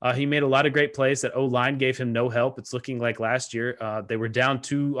 He made a lot of great plays. That O-line gave him no help. It's looking like last year. They were down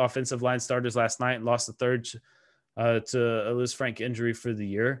 2 offensive line starters last night and lost the third to a Liz Frank injury for the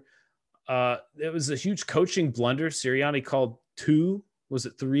year. It was a huge coaching blunder. Sirianni called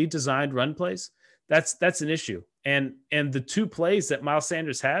 3 designed run plays. That's an issue. And the 2 plays that Miles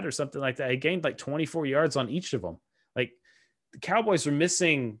Sanders had or something like that, he gained like 24 yards on each of them. Like the Cowboys were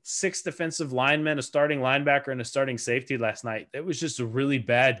missing 6 defensive linemen, a starting linebacker, and a starting safety last night. It was just a really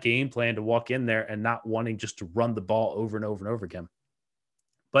bad game plan to walk in there and not wanting just to run the ball over and over and over again.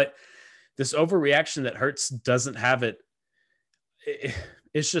 But this overreaction that Hurts doesn't have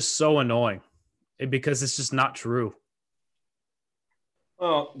it's just so annoying because it's just not true.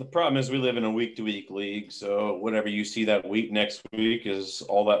 Well, the problem is we live in a week-to-week league, so whatever you see that week, next week is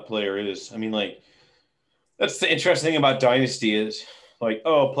all that player is. I mean, like, that's the interesting thing about Dynasty is, like,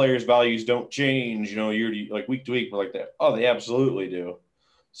 oh, players' values don't change, year to like week to week. We're like that. Oh, they absolutely do.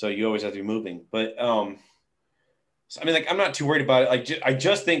 So you always have to be moving. But so, I mean, like, I'm not too worried about it. Like, I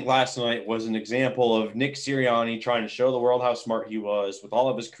just think last night was an example of Nick Sirianni trying to show the world how smart he was with all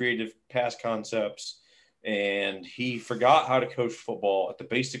of his creative pass concepts. And he forgot how to coach football at the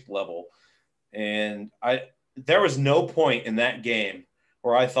basic level. And there was no point in that game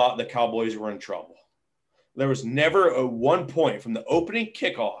where I thought the Cowboys were in trouble. There was never a one point from the opening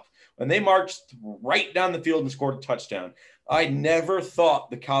kickoff when they marched right down the field and scored a touchdown. I never thought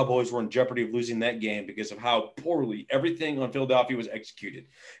the Cowboys were in jeopardy of losing that game because of how poorly everything on Philadelphia was executed.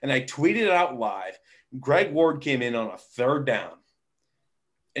 And I tweeted it out live. Greg Ward came in on a third down,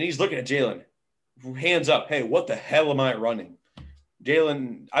 and he's looking at Jalen. Hands up. Hey, what the hell am I running?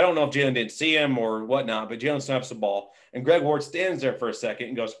 Jalen, I don't know if Jalen didn't see him or whatnot, but Jalen snaps the ball. And Greg Ward stands there for a second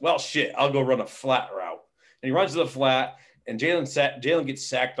and goes, well, shit, I'll go run a flat route. And he runs to the flat, and Jalen gets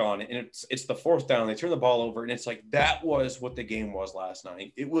sacked on it. And it's the fourth down. They turn the ball over, and it's like that was what the game was last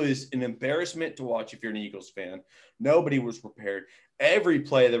night. It was an embarrassment to watch if you're an Eagles fan. Nobody was prepared. Every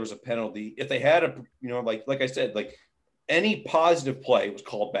play there was a penalty. If they had like I said, like, any positive play was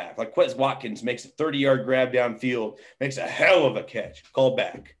called back. Like Quez Watkins makes a 30-yard grab downfield, makes a hell of a catch, called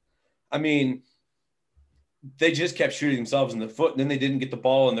back. I mean, they just kept shooting themselves in the foot, and then they didn't get the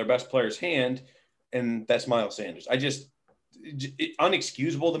ball in their best player's hand, and that's Miles Sanders.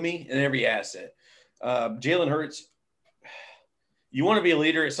 Unexcusable to me in every asset. Jalen Hurts, you want to be a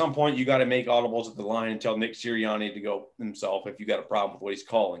leader at some point, you got to make audibles at the line and tell Nick Sirianni to go himself if you got a problem with what he's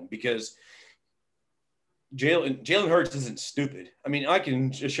calling, because Jalen Hurts isn't stupid. I mean, I can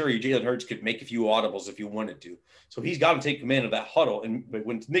assure you Jalen Hurts could make a few audibles if he wanted to. So he's got to take command of that huddle. But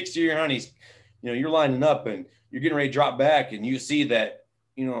when Nick Sirianni's, you're lining up and you're getting ready to drop back and you see that,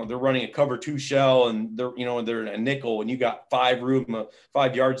 they're running a cover 2 shell and they're in a nickel and you got 5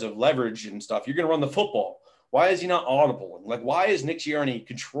 yards of leverage and stuff, you're going to run the football. Why is he not audible? Like, why is Nick Sirianni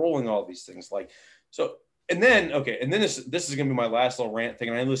controlling all these things? Like, so, and then this is going to be my last little rant thing.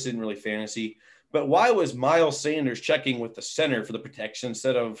 And I know this isn't really fantasy, but why was Miles Sanders checking with the center for the protection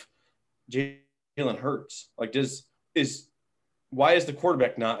instead of Jalen Hurts? Like, why is the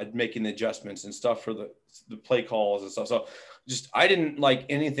quarterback not making the adjustments and stuff for the play calls and stuff? So I didn't like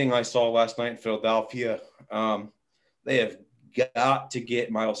anything I saw last night in Philadelphia. They have got to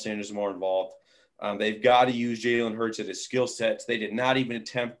get Miles Sanders more involved. They've got to use Jalen Hurts at his skill sets. They did not even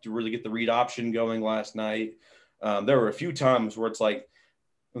attempt to really get the read option going last night. There were a few times where it's like,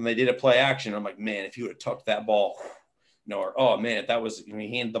 when they did a play action, I'm like, man, if you would have tucked that ball, or, oh man,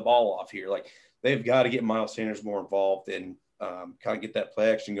 he handed the ball off here. Like, they've got to get Miles Sanders more involved and kind of get that play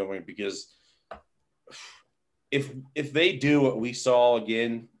action going, because if they do what we saw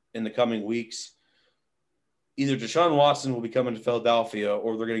again in the coming weeks, either Deshaun Watson will be coming to Philadelphia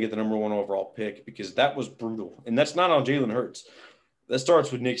or they're going to get the number 1 overall pick, because that was brutal. And that's not on Jalen Hurts. That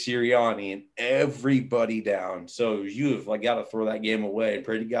starts with Nick Sirianni and everybody down. So you've got to throw that game away and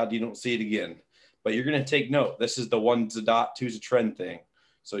pray to God you don't see it again. But you're going to take note. This is the 1's a dot, 2's a trend thing.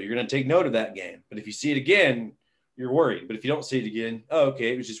 So you're going to take note of that game. But if you see it again, you're worried. But if you don't see it again, oh,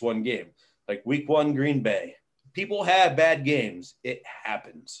 okay, it was just one game. Like week 1, Green Bay. People have bad games. It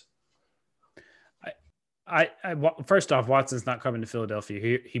happens. First off, Watson's not coming to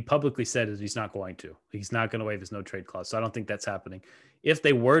Philadelphia. He publicly said that he's not going to. He's not going to waive his no trade clause. So I don't think that's happening. If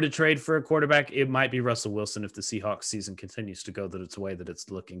they were to trade for a quarterback, it might be Russell Wilson if the Seahawks season continues to go the way that it's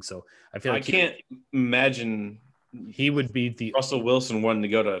looking. So I feel like I can't imagine he would be the Russell Wilson wanting to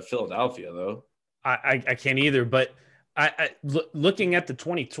go to Philadelphia though. I can't either. But looking at the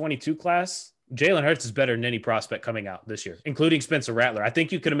 2022 class, Jalen Hurts is better than any prospect coming out this year, including Spencer Rattler. I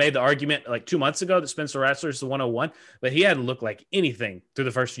think you could have made the argument like 2 months ago that Spencer Rattler is the 101, but he hadn't looked like anything through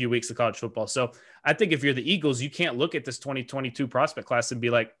the first few weeks of college football. So I think if you're the Eagles, you can't look at this 2022 prospect class and be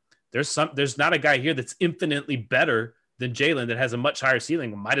like, there's not a guy here that's infinitely better than Jalen that has a much higher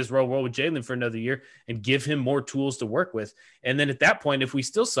ceiling. We might as well roll with Jalen for another year and give him more tools to work with. And then at that point, if we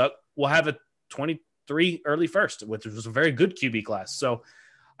still suck, we'll have a 23 early first, which was a very good QB class. So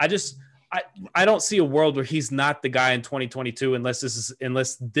I don't see a world where he's not the guy in 2022 unless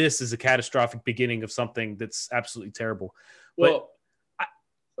this is a catastrophic beginning of something that's absolutely terrible. Well,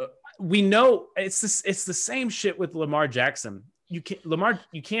 but we know it's the same shit with Lamar Jackson.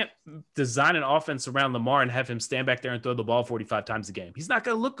 you can't design an offense around Lamar and have him stand back there and throw the ball 45 times a game. He's not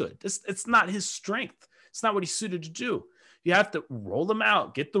going to look good. It's not his strength. It's not what he's suited to do. You have to roll him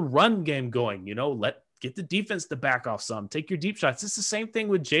out, get the run game going, get the defense to back off some, take your deep shots. It's the same thing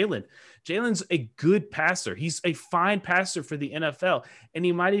with Jalen. Jalen's a good passer. He's a fine passer for the NFL, and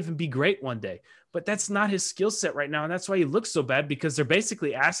he might even be great one day. But that's not his skill set right now, and that's why he looks so bad, because they're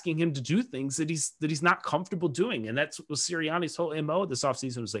basically asking him to do things that he's not comfortable doing. And that's what Sirianni's whole MO this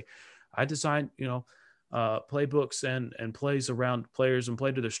offseason was like. I designed, playbooks and plays around players and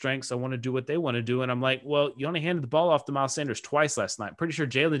play to their strengths. I want to do what they want to do. And I'm like, well, you only handed the ball off to Miles Sanders twice last night. Pretty sure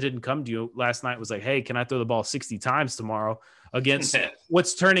Jalen didn't come to you last night, was like, hey, can I throw the ball 60 times tomorrow against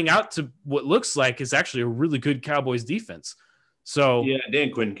what's turning out to what looks like is actually a really good Cowboys defense. So yeah,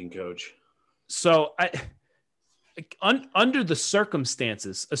 Dan Quinn can coach. So under the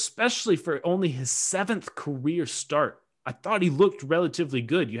circumstances, especially for only his 7th career start, I thought he looked relatively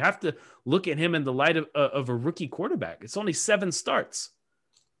good. You have to look at him in the light of a rookie quarterback. It's only 7 starts.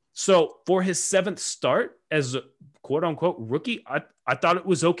 So for his 7th start as a quote unquote rookie, I thought it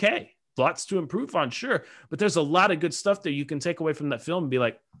was okay. Lots to improve on, sure. But there's a lot of good stuff that you can take away from that film and be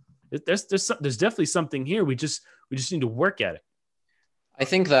like, there's definitely something here. We just need to work at it. I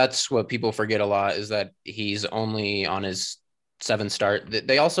think that's what people forget a lot, is that he's only on his 7th start.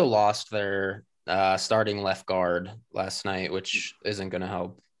 They also lost their starting left guard last night, which isn't going to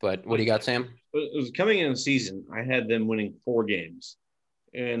help. But what do you got, Sam? It was coming in the season. I had them winning 4 games.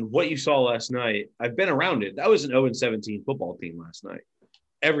 And what you saw last night, I've been around it. That was an 0-17 football team last night.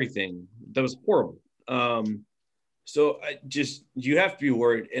 Everything. That was horrible. So you have to be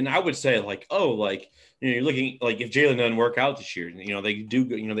worried. And I would say you're looking like if Jalen doesn't work out this year, they do,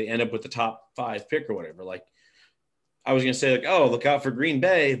 they end up with the top 5 pick or whatever. Like, I was going to say look out for Green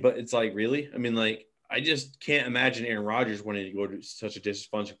Bay, but it's like, really? I mean, I just can't imagine Aaron Rodgers wanting to go to such a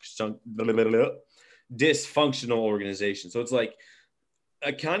dysfunctional organization. So it's like,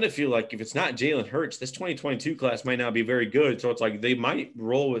 I kind of feel like if it's not Jalen Hurts, this 2022 class might not be very good. So it's like they might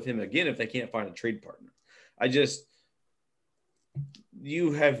roll with him again if they can't find a trade partner.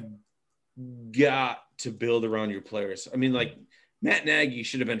 You have got to build around your players. I mean, Matt Nagy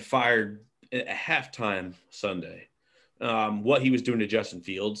should have been fired at halftime Sunday. What he was doing to Justin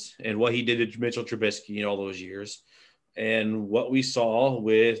Fields and what he did to Mitchell Trubisky all those years. And what we saw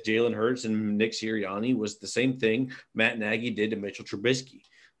with Jalen Hurts and Nick Sirianni was the same thing Matt Nagy did to Mitchell Trubisky.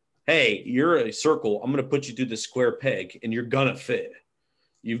 Hey, you're a circle. I'm going to put you through the square peg, and you're going to fit.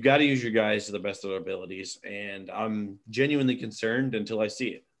 You've got to use your guys to the best of their abilities, and I'm genuinely concerned until I see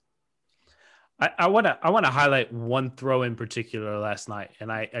it. I want to highlight one throw in particular last night,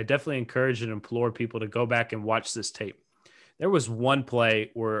 and I definitely encourage and implore people to go back and watch this tape. There was one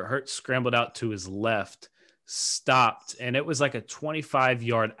play where Hurts scrambled out to his left, stopped, and it was like a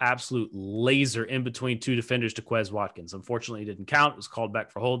 25-yard absolute laser in between 2 defenders to Quez Watkins. Unfortunately, it didn't count. It was called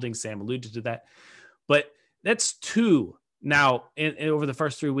back for holding. Sam alluded to that. But that's 2 now in over the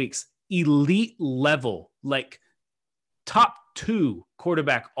first 3 weeks. Elite level, top 2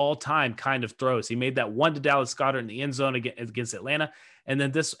 quarterback all time kind of throws. He made that one to Dallas Goedert in the end zone against Atlanta, and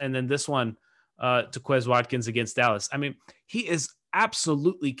then this one to Quez Watkins against Dallas. I mean, he is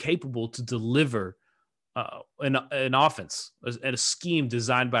absolutely capable to deliver an offense and a scheme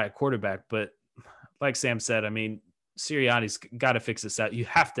designed by a quarterback. But like Sam said, I mean, Sirianni's got to fix this out. You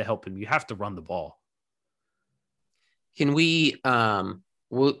have to help him. You have to run the ball. Can we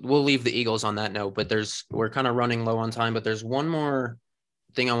we'll leave the Eagles on that note, but we're kind of running low on time, but there's one more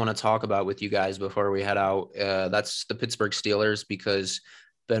thing I want to talk about with you guys before we head out. That's the Pittsburgh Steelers, because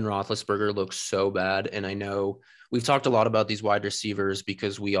Ben Roethlisberger looks so bad. And I know we've talked a lot about these wide receivers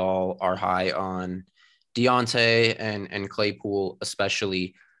because we all are high on Deontay and Claypool,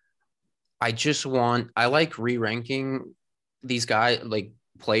 especially. I like re-ranking these guys,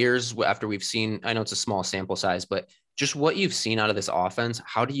 players, after we've seen, I know it's a small sample size, but just what you've seen out of this offense.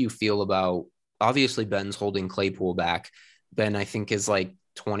 How do you feel about, obviously Ben's holding Claypool back. Ben, I think, is 27th,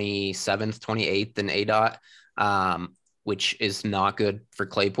 28th in ADOT, which is not good for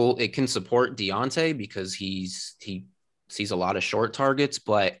Claypool. It can support Deontay because he sees a lot of short targets,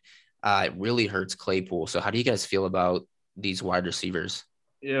 but it really hurts Claypool. So how do you guys feel about these wide receivers?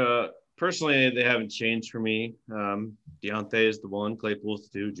 Yeah, personally, they haven't changed for me. Deontay is the 1, Claypool's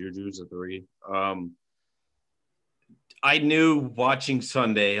the 2, Juju's the 3. I knew watching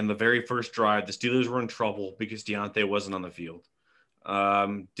Sunday in the very first drive, the Steelers were in trouble because Deontay wasn't on the field.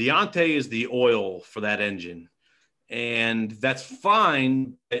 Deontay is the oil for that engine, and that's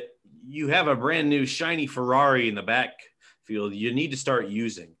fine. But you have a brand new shiny Ferrari in the backfield you need to start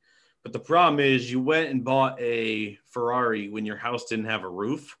using. But the problem is you went and bought a Ferrari when your house didn't have a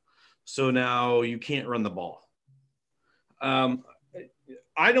roof. So now you can't run the ball. Ben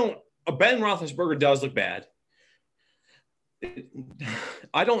Roethlisberger does look bad.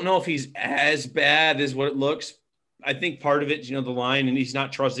 I don't know if he's as bad as what it looks. I think part of it, the line, and he's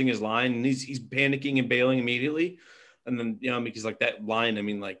not trusting his line, and he's panicking and bailing immediately. And then, because like that line, I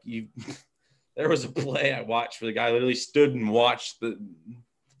mean, like there was a play I watched where the guy literally stood and watched the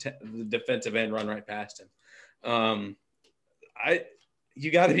defensive end run right past him. You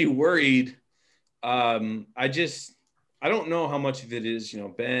got to be worried. I don't know how much of it is,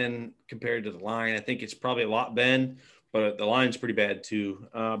 Ben compared to the line. I think it's probably a lot Ben, but the line's pretty bad too.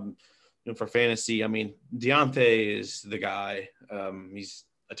 For fantasy, I mean, Deontay is the guy. He's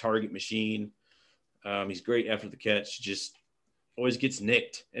a target machine. He's great after the catch, just always gets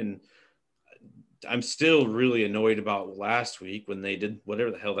nicked. And I'm still really annoyed about last week when they did whatever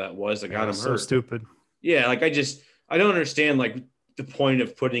the hell that was that got him hurt. So stupid. Yeah, like I don't understand like the point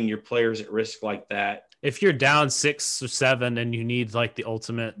of putting your players at risk like that. If you're down 6 or 7 and you need like the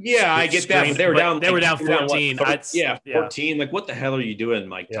ultimate, I get that. But they were down. They were down 14. 14. Like, what the hell are you doing,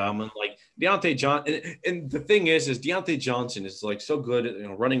 Mike Tomlin? Like Deontay Johnson. And the thing is Deontay Johnson is like so good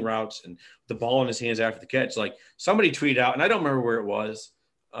at running routes and the ball in his hands after the catch. Like somebody tweeted out, and I don't remember where it was,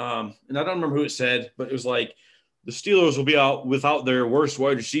 and I don't remember who it said, but it was like the Steelers will be out without their worst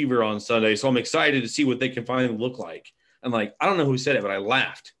wide receiver on Sunday, so I'm excited to see what they can finally look like. And like I don't know who said it, but I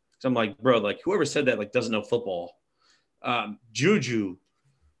laughed. So I'm like, bro, like whoever said that like doesn't know football. Juju,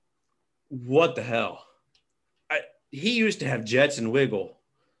 what the hell? He used to have jets and wiggle,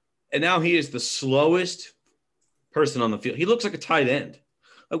 and now he is the slowest person on the field. He looks like a tight end.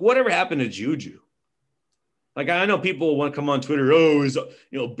 Like whatever happened to Juju? Like I know people want to come on Twitter. Oh,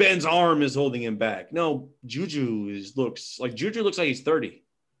 Ben's arm is holding him back. No, Juju looks like he's 30.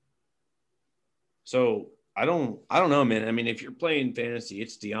 So. I don't know, man. I mean, if you're playing fantasy,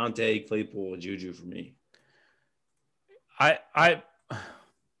 it's Deontay, Claypool, and Juju for me. I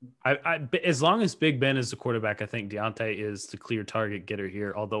as long as Big Ben is the quarterback, I think Deontay is the clear target getter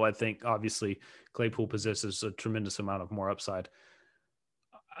here. Although I think obviously Claypool possesses a tremendous amount of more upside.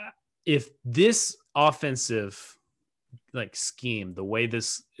 If this offensive like scheme, the way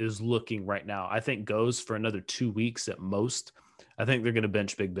this is looking right now, I think goes for another 2 weeks at most, I think they're going to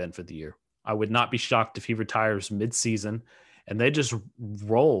bench Big Ben for the year. I would not be shocked if he retires mid-season and they just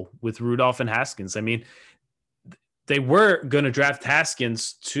roll with Rudolph and Haskins. I mean, they were going to draft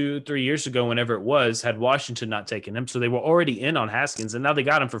Haskins 2-3 years ago, whenever it was, had Washington not taken him. So they were already in on Haskins, and now they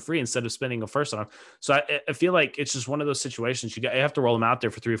got him for free instead of spending a first on him. So I feel like it's just one of those situations. You have to roll him out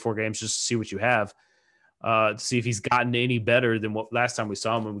there for 3 or 4 games just to see what you have, to see if he's gotten any better than what last time we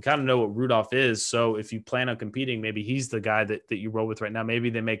saw him. And we kind of know what Rudolph is. So if you plan on competing, maybe he's the guy that you roll with right now. Maybe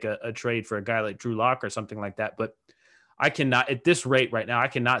they make a trade for a guy like Drew Lock or something like that. But I cannot, at this rate right now, I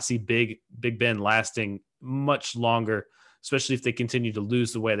cannot see Big Ben lasting much longer, especially if they continue to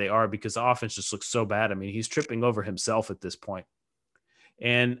lose the way they are, because the offense just looks so bad. I mean, he's tripping over himself at this point.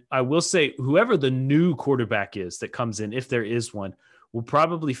 And I will say, whoever the new quarterback is that comes in, if there is one, will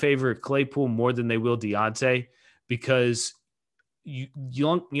probably favor Claypool more than they will Deontay, because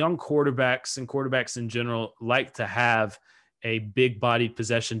young quarterbacks and quarterbacks in general like to have a big-bodied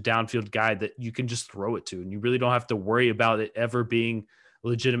possession downfield guy that you can just throw it to, and you really don't have to worry about it ever being a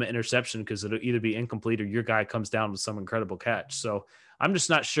legitimate interception, because it'll either be incomplete or your guy comes down with some incredible catch. So I'm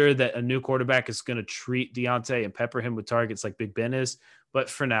just not sure that a new quarterback is going to treat Deontay and pepper him with targets like Big Ben is. But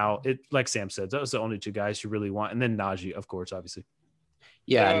for now, like Sam said, those are the only 2 guys you really want. And then Najee, of course, obviously.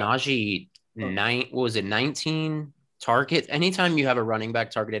 Yeah, Najee, 19 targets. Anytime you have a running back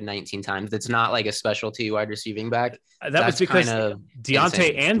targeted 19 times, it's not like a specialty wide receiving back. That was because Deontay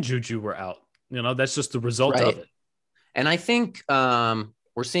insane. And Juju were out. That's just the result of it. And I think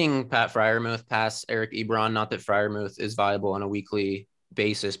we're seeing Pat Freiermuth pass Eric Ebron. Not that Freiermuth is viable on a weekly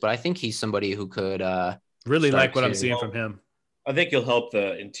basis, but I think he's somebody who could really like what I'm seeing from him. I think he'll help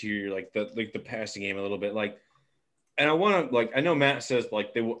the interior, like the passing game a little bit. And I want to, I know Matt says,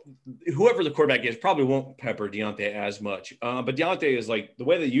 whoever the quarterback is probably won't pepper Deontay as much. But Deontay is, the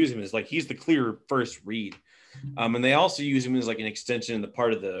way they use him is, he's the clear first read. And they also use him as, an extension in the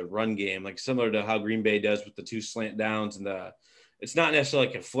part of the run game, similar to how Green Bay does with the 2 slant downs. And it's not necessarily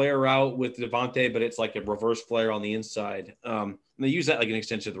like a flare route with Devontae, but it's like a reverse flare on the inside. And they use that like an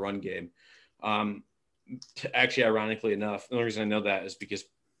extension of the run game. Actually, ironically enough, the only reason I know that is because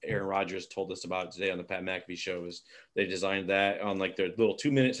Aaron Rodgers told us about it today on the Pat McAfee show. Is they designed that on their little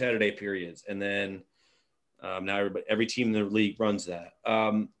 2-minute Saturday periods, and then now every team in the league runs that.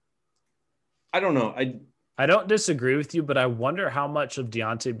 I don't know. I I don't disagree with you, but I wonder how much of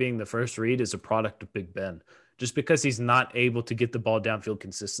Deontay being the first read is a product of Big Ben, just because he's not able to get the ball downfield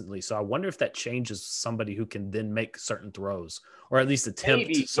consistently. So I wonder if that changes somebody who can then make certain throws, or at least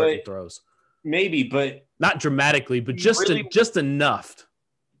attempt certain throws. Maybe, but not dramatically, but just enough.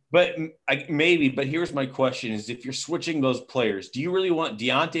 But here's my question: is if you're switching those players, do you really want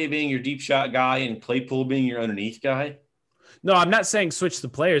Deontay being your deep shot guy and Claypool being your underneath guy? No, I'm not saying switch the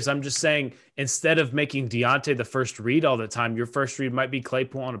players. I'm just saying instead of making Deontay the first read all the time, your first read might be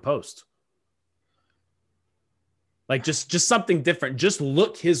Claypool on a post. Like just something different. Just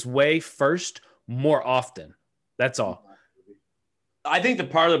look his way first more often. That's all. I think the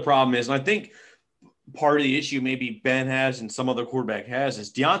part of the problem is, and I think part of the issue maybe Ben has and some other quarterback has,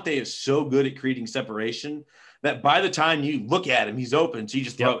 is Deontay is so good at creating separation that by the time you look at him, he's open, so you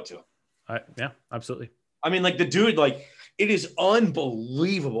just throw it to him. Yeah, absolutely. I mean, like the dude, like it is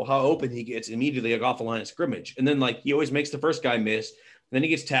unbelievable how open he gets immediately like off the line of scrimmage. And then like he always makes the first guy miss, then he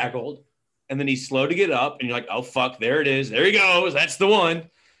gets tackled, and then he's slow to get up, and you're like, oh fuck, there it is. There he goes. That's the one.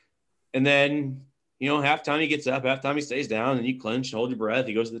 And then halftime he gets up, halftime he stays down, and you clinch, hold your breath.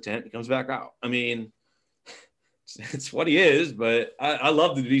 He goes to the tent, he comes back out. I mean, it's what he is, but I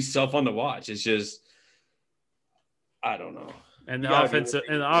love to be so fun to watch. It's just, I don't know. And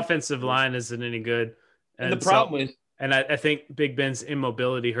the offensive line isn't any good. And the problem is, and I think Big Ben's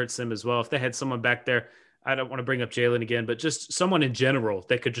immobility hurts them as well. If they had someone back there, I don't want to bring up Jalen again, but just someone in general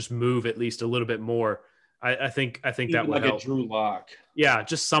that could just move at least a little bit more. I think that would help. Like a Drew Lock. Yeah,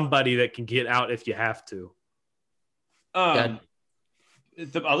 just somebody that can get out if you have to.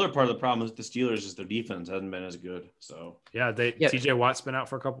 The other part of the problem with the Steelers is their defense hasn't been as good. So TJ Watt's been out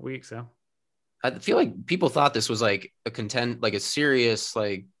for a couple weeks now. I feel like people thought this was like a serious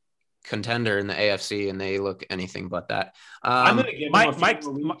like contender in the AFC, and they look anything but that. I'm going to give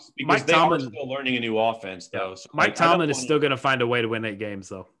Mike Tomlin still learning a new offense though. So Mike Tomlin is still going to find a way to win 8 games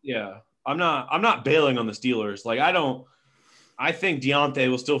though. Yeah, I'm not bailing on the Steelers. Like I think Deontay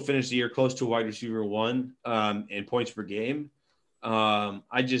will still finish the year close to wide receiver 1 in points per game. I'm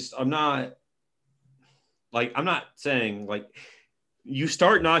not saying like you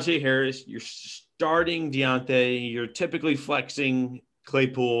start Najee Harris, you're starting Deontay, you're typically flexing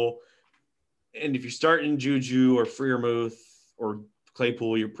Claypool. And if you're starting Juju or Freiermuth or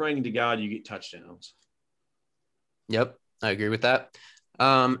Claypool, you're praying to God you get touchdowns. Yep, I agree with that.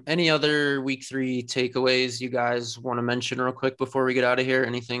 Any other week 3 takeaways you guys want to mention real quick before we get out of here?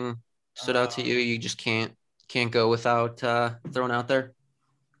 Anything stood out to you? You just can't go without throwing out there?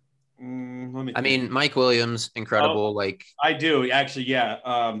 Mike Williams, incredible. I do actually. Yeah.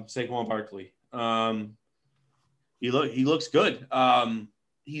 Saquon Barkley. He looks good.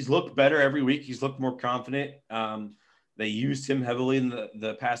 He's looked better every week. He's looked more confident. They used him heavily in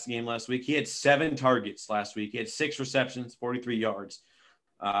the passing game last week. He had 7 targets last week. He had 6 receptions, 43 yards.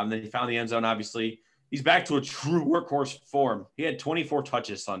 Then he found the end zone, obviously. He's back to a true workhorse form. He had 24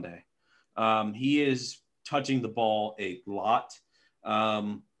 touches Sunday. He is touching the ball a lot.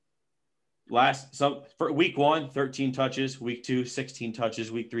 For week 1, 13 touches. Week 2, 16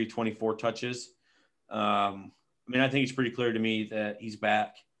 touches. Week 3, 24 touches. I think it's pretty clear to me that he's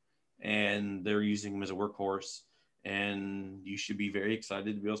back and they're using him as a workhorse, and you should be very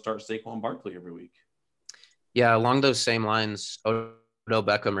excited to be able to start Saquon Barkley every week. Yeah. Along those same lines, Odell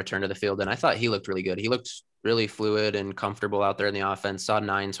Beckham returned to the field, and I thought he looked really good. He looked really fluid and comfortable out there in the offense, saw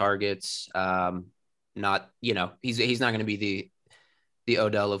 9 targets. He's not going to be the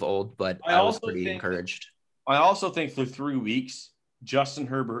Odell of old, but I was pretty encouraged. I also think through 3 weeks, Justin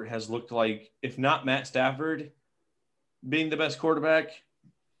Herbert has looked like, if not Matt Stafford being the best quarterback,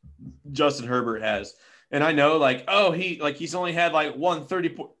 Justin Herbert has. And I know he's only had one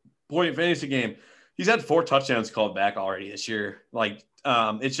 30-point fantasy game. He's had 4 touchdowns called back already this year.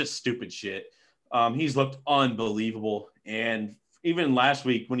 It's just stupid shit. He's looked unbelievable. And even last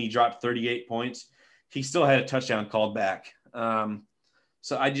week when he dropped 38 points, he still had a touchdown called back.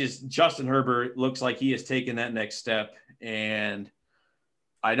 Justin Herbert looks like he has taken that next step, and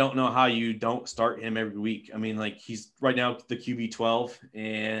I don't know how you don't start him every week. He's right now the QB 12,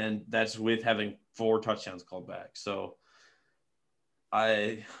 and that's with having 4 touchdowns called back. So,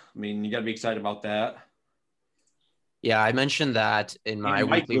 you got to be excited about that. Yeah, I mentioned that in my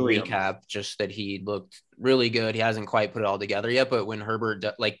weekly recap, just that he looked really good. He hasn't quite put it all together yet, but when Herbert,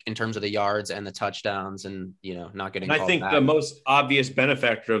 in terms of the yards and the touchdowns and, not getting called I think back. The most obvious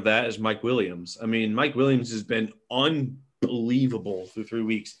benefactor of that is Mike Williams. Mike Williams has been unbelievable through 3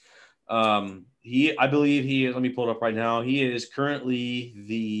 weeks. I believe he is, let me pull it up right now. He is currently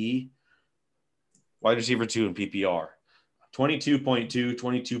the wide receiver 2 in PPR. 22.2,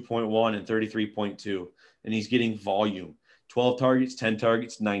 22.1, and 33.2. And he's getting volume. 12 targets, 10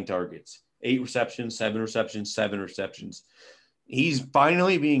 targets, 9 targets, 8 receptions, 7 receptions, 7 receptions. He's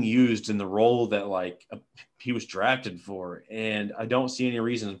finally being used in the role that like he was drafted for. And I don't see any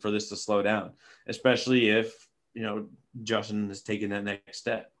reason for this to slow down, especially if, Justin has taken that next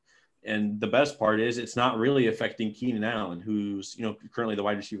step. And the best part is it's not really affecting Keenan Allen, who's, currently the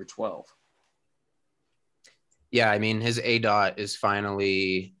wide receiver 12. Yeah. I mean, his ADOT is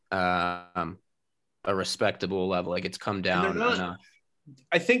finally a respectable level. Like it's come down enough.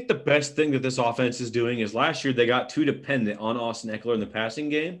 I think the best thing that this offense is doing is last year they got too dependent on Austin Ekeler in the passing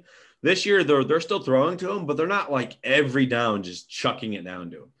game. This year they're still throwing to him, but they're not like every down just chucking it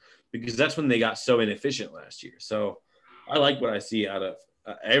down to him, because that's when they got so inefficient last year. So I like what I see out of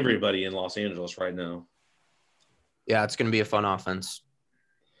everybody in Los Angeles right now. Yeah, it's going to be a fun offense.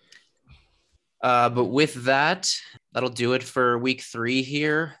 But with that, that'll do it for week 3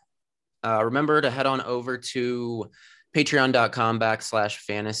 here. Remember to head on over to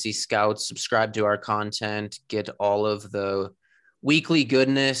patreon.com/fantasy scouts, subscribe to our content, get all of the weekly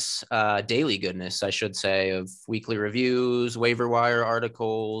goodness, daily goodness, I should say, of weekly reviews, waiver wire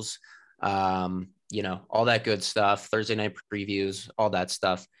articles, all that good stuff, Thursday night previews, all that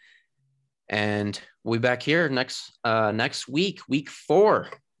stuff. And we'll be back here next week, week 4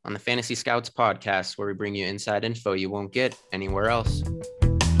 on the Fantasy Scouts podcast, where we bring you inside info you won't get anywhere else.